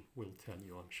documentation will tell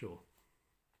you, I'm sure.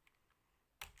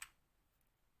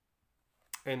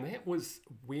 And that was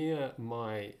where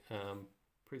my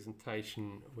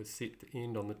presentation was set to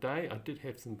end on the day. I did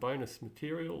have some bonus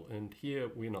material, and here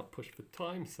we're not pushed for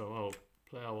time, so I'll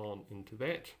plow on into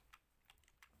that.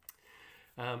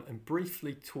 And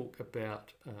briefly talk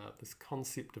about this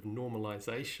concept of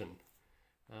normalization.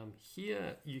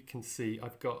 Here you can see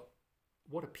I've got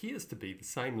what appears to be the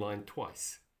same line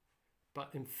twice, but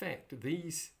in fact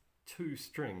these two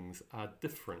strings are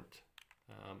different.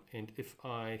 And if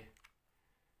I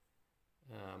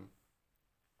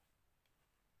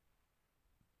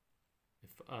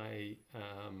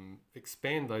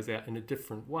expand those out in a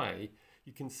different way,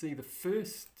 you can see the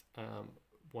first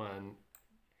one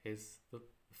has the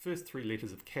first three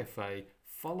letters of cafe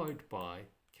followed by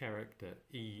character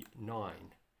E9,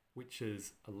 which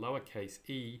is a lowercase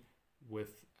e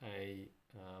with a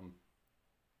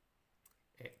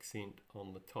accent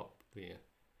on the top there.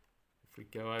 If we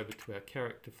go over to our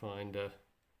character finder,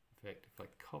 in fact, if I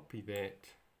copy that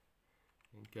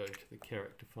and go to the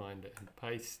character finder and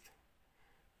paste,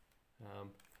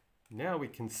 now we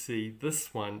can see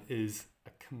this one is a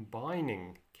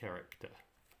combining character.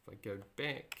 If I go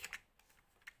back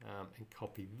and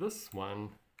copy this one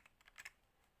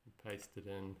and paste it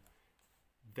in,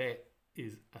 that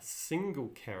is a single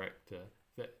character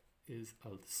that is a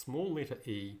small letter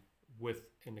E with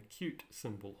an acute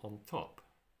symbol on top.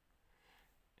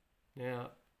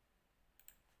 Now,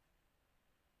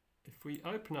 if we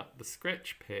open up the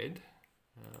scratch pad,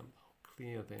 I'll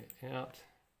clear that out.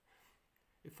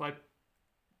 If I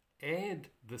add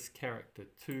this character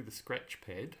to the scratch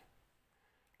pad,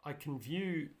 I can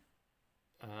view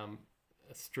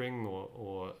a string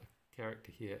or a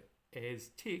character here as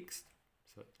text,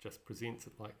 so it just presents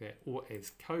it like that, or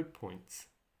as code points.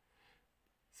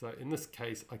 So in this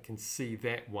case, I can see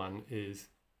that one is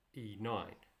E9.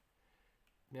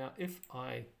 Now, if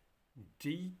I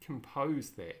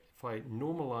decompose that, if I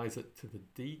normalize it to the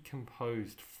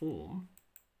decomposed form,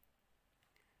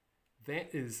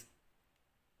 that is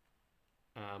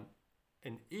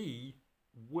an E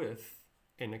with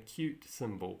an acute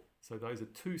symbol. So those are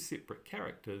two separate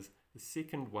characters. The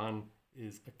second one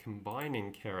is a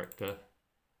combining character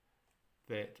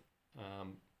that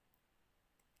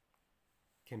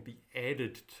can be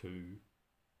added to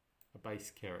a base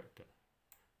character.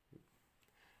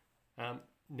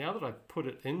 Now that I've put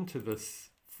it into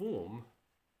this form,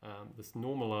 this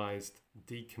normalized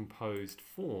decomposed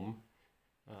form,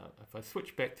 if I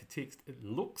switch back to text, it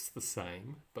looks the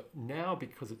same, but now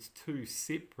because it's two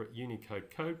separate Unicode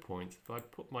code points, if I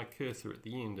put my cursor at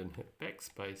the end and hit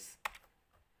backspace,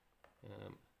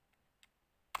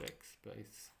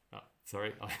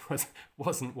 sorry, I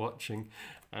wasn't watching,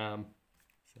 so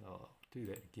I'll do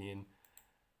that again.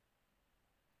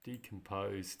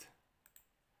 Decomposed,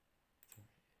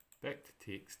 back to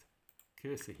text,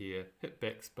 cursor here, hit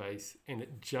backspace, and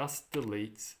it just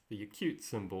deletes the acute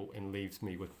symbol and leaves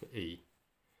me with the E.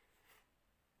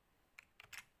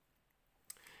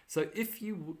 So if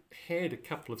you had a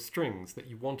couple of strings that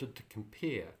you wanted to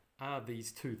compare, are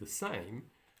these two the same?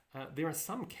 There are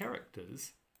some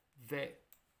characters that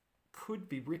could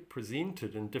be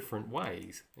represented in different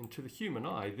ways, and to the human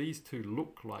eye these two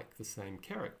look like the same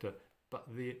character, but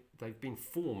they've been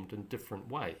formed in different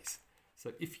ways.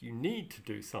 So if you need to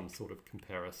do some sort of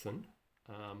comparison,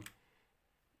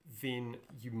 then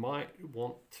you might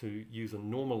want to use a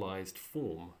normalized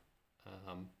form.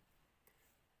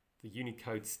 The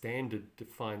Unicode standard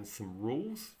defines some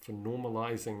rules for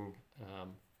normalizing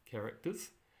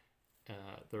characters.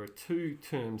 There are two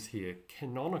terms here.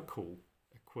 Canonical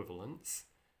equivalence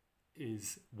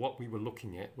is what we were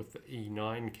looking at with the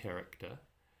E9 character,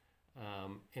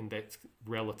 and that's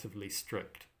relatively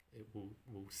strict. It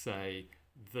will say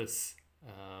this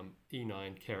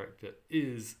E9 character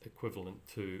is equivalent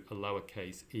to a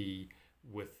lowercase e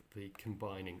with the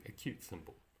combining acute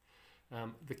symbol.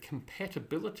 The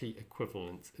compatibility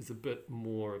equivalence is a bit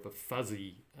more of a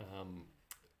fuzzy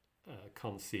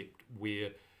concept,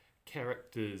 where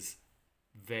characters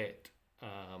that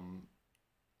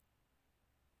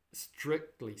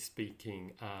strictly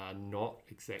speaking are not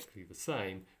exactly the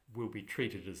same will be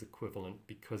treated as equivalent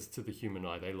because to the human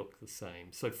eye they look the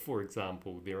same. So for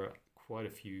example, there are quite a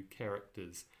few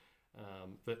characters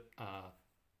that are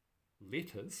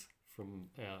letters from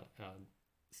our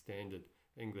standard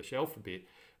English alphabet,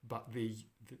 but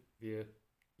they're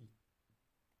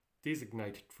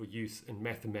designated for use in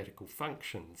mathematical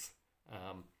functions.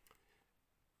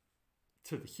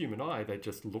 To the human eye they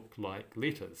just look like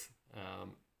letters.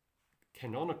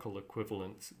 Canonical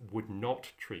equivalents would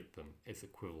not treat them as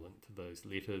equivalent to those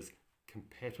letters.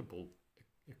 Compatible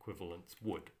equivalents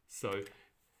would. So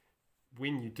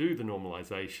when you do the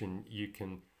normalization, you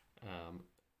can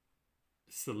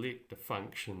select a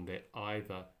function that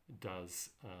either does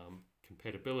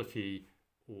compatibility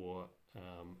or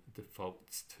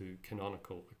defaults to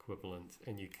canonical equivalence,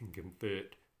 and you can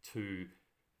convert to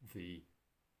the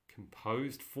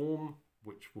composed form,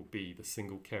 which will be the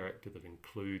single character that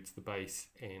includes the base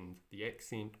and the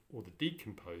accent, or the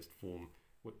decomposed form,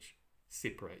 which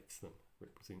separates them,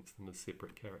 represents them as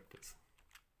separate characters.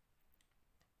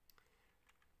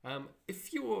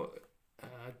 If you're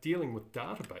dealing with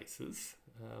databases,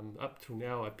 up till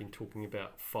now I've been talking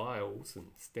about files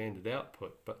and standard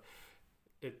output, but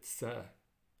it's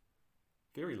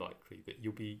very likely that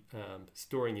you'll be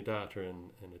storing your data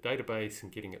in a database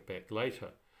and getting it back later.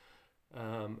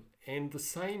 And the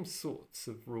same sorts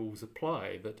of rules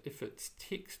apply, that if it's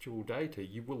textual data,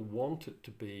 you will want it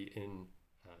to be in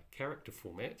character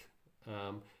format,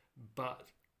 but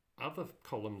other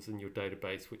columns in your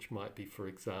database, which might be, for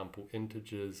example,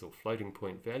 integers or floating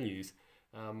point values,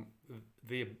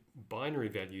 their binary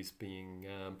values being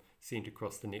sent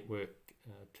across the network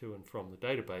to and from the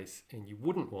database, and you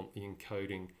wouldn't want the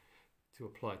encoding to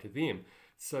apply to them.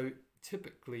 So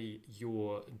typically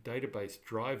your database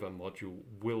driver module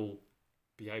will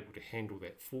be able to handle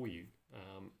that for you.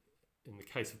 In the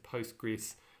case of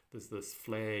Postgres, there's this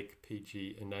flag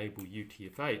pg enable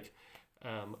UTF-8,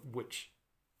 which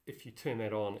if you turn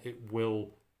that on, it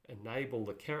will enable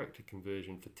the character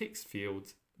conversion for text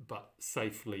fields, but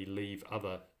safely leave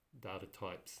other data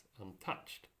types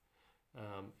untouched.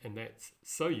 And that's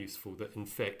so useful that, in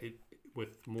fact,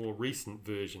 with more recent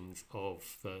versions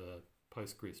of the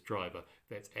Postgres driver,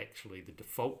 that's actually the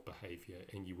default behavior,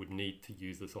 and you would need to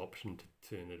use this option to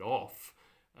turn it off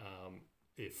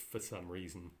if for some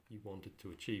reason you wanted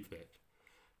to achieve that.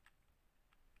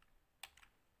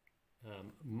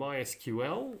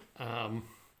 MySQL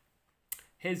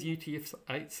has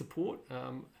UTF-8 support,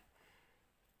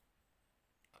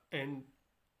 and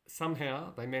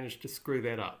somehow they managed to screw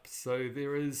that up. So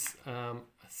there is a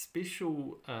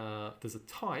special, there's a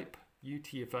type,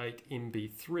 UTF-8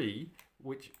 MB3,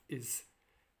 which is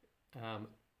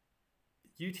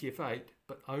UTF-8,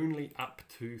 but only up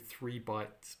to 3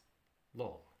 bytes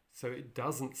long. So it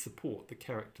doesn't support the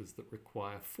characters that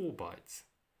require 4 bytes.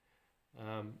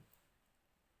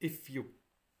 If you're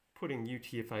putting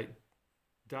UTF-8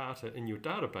 data in your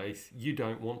database, you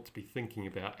don't want to be thinking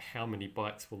about how many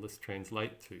bytes will this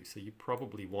translate to. So you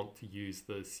probably want to use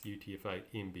this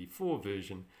UTF-8 MB4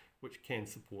 version, which can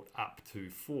support up to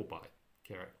 4 byte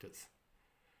characters.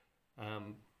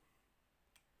 I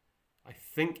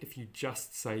think if you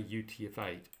just say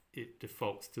UTF-8, it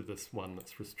defaults to this one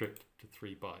that's restricted to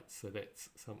 3 bytes. So that's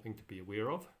something to be aware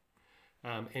of.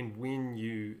 And when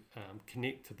you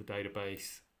connect to the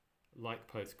database, like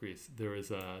Postgres, there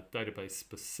is a database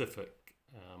specific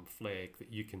flag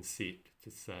that you can set to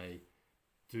say,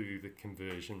 do the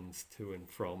conversions to and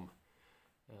from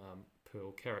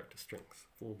Perl character strings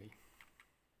for me.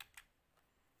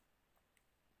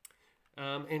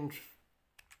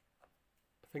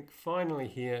 think finally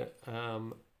here,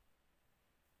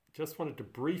 just wanted to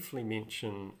briefly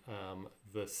mention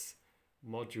this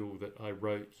module that I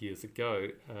wrote years ago.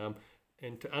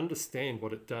 And to understand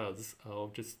what it does,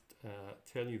 I'll just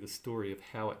tell you the story of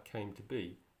how it came to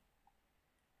be.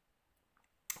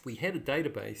 We had a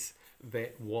database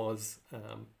that was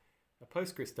a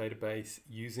Postgres database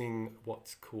using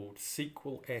what's called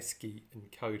SQL ASCII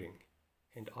encoding.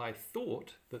 And I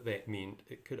thought that that meant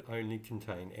it could only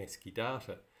contain ASCII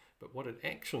data. But what it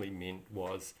actually meant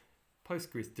was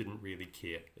Postgres didn't really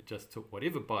care. It just took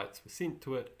whatever bytes were sent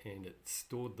to it and it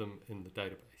stored them in the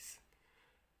database.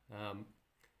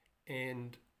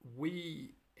 And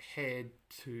we had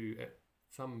to, at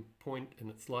some point in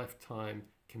its lifetime,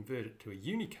 convert it to a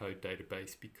Unicode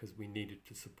database because we needed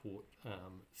to support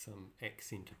some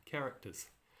accented characters.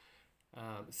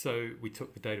 So we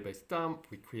took the database dump,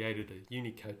 we created a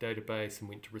Unicode database and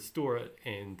went to restore it,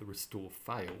 and the restore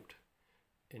failed.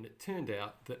 And it turned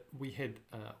out that we had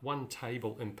one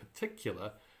table in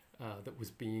particular that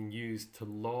was being used to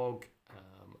log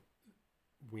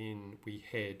when we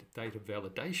had data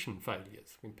validation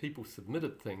failures. When people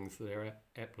submitted things that our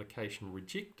application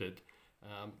rejected,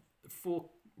 for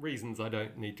reasons I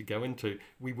don't need to go into,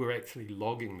 we were actually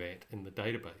logging that in the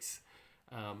database.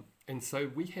 And so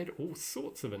we had all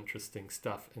sorts of interesting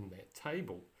stuff in that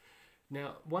table.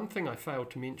 Now, one thing I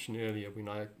failed to mention earlier when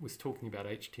I was talking about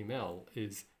HTML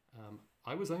is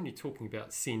I was only talking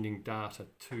about sending data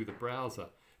to the browser.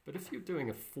 But if you're doing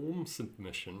a form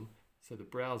submission, so the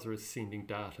browser is sending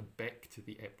data back to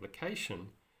the application,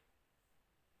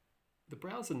 the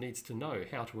browser needs to know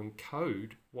how to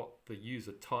encode what the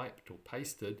user typed or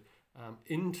pasted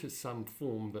into some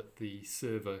form that the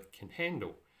server can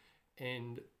handle.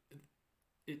 And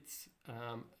it's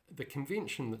the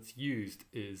convention that's used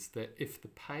is that if the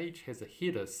page has a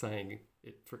header saying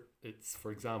it's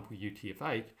for example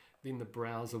UTF-8, then the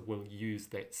browser will use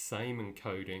that same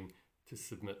encoding to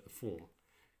submit the form.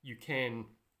 You can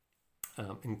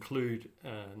include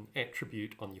an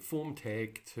attribute on your form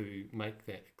tag to make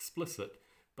that explicit,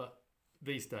 but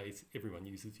these days everyone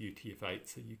uses UTF-8,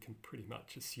 so you can pretty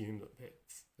much assume that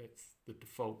that's the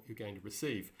default you're going to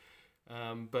receive.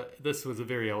 But this was a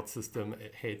very old system.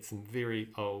 It had some very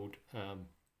old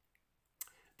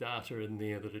data in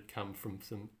there that had come from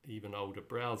some even older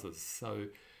browsers. So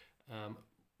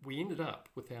we ended up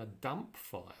with our dump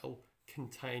file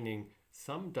containing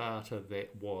some data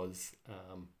that was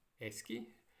ASCII,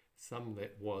 some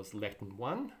that was Latin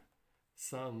 1,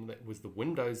 some that was the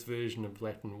Windows version of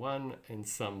Latin 1, and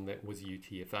some that was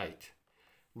UTF-8.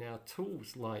 Now,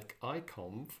 tools like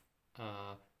iconv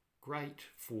are great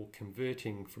for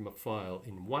converting from a file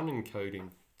in one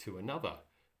encoding to another,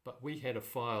 but we had a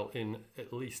file in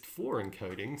at least 4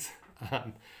 encodings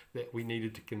that we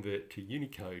needed to convert to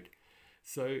Unicode.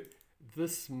 So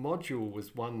this module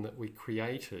was one that we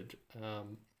created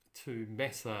to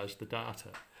massage the data.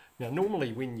 Now,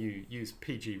 normally when you use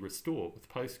PG restore with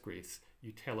Postgres,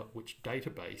 you tell it which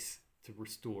database to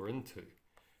restore into.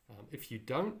 If you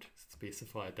don't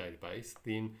specify a database,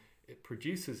 then it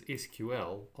produces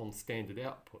SQL on standard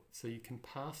output. So you can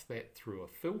pass that through a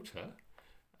filter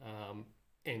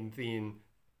and then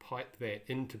pipe that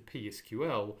into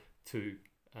PSQL to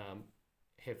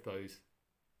have those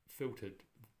filtered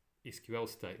SQL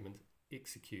statements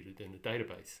executed in a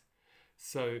database.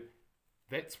 So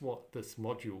that's what this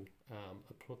module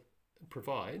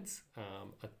provides,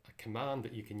 a command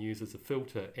that you can use as a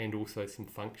filter, and also some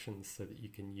functions so that you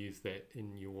can use that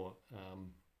in your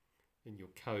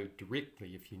code directly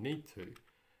if you need to.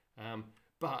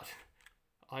 But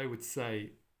I would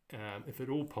say, if at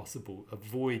all possible,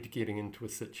 avoid getting into a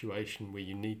situation where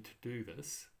you need to do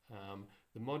this.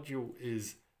 The module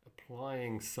is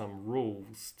applying some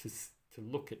rules to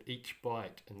look at each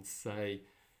byte and say,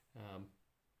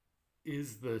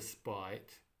 is this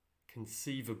byte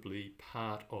conceivably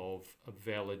part of a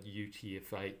valid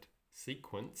UTF-8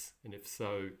 sequence? And if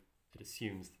so, it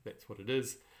assumes that's what it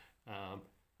is.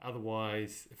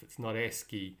 Otherwise, if it's not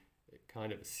ASCII, it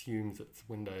kind of assumes it's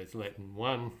Windows Latin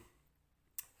 1.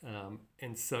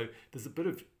 And so there's a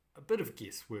bit of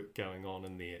guesswork going on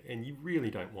in there, and you really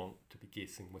don't want to be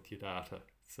guessing with your data.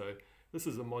 So this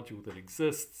is a module that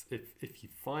exists. If you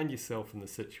find yourself in the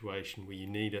situation where you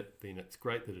need it, then it's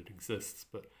great that it exists,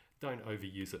 but don't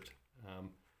overuse it.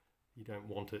 You don't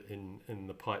want it in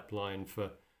the pipeline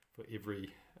for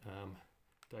every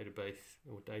database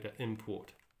or data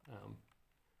import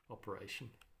operation.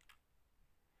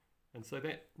 And so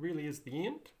that really is the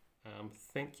end.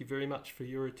 Thank you very much for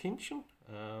your attention.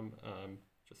 I'm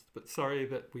just a bit sorry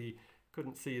that we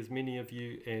couldn't see as many of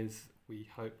you as we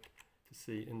hoped to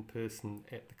see in person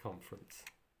at the conference.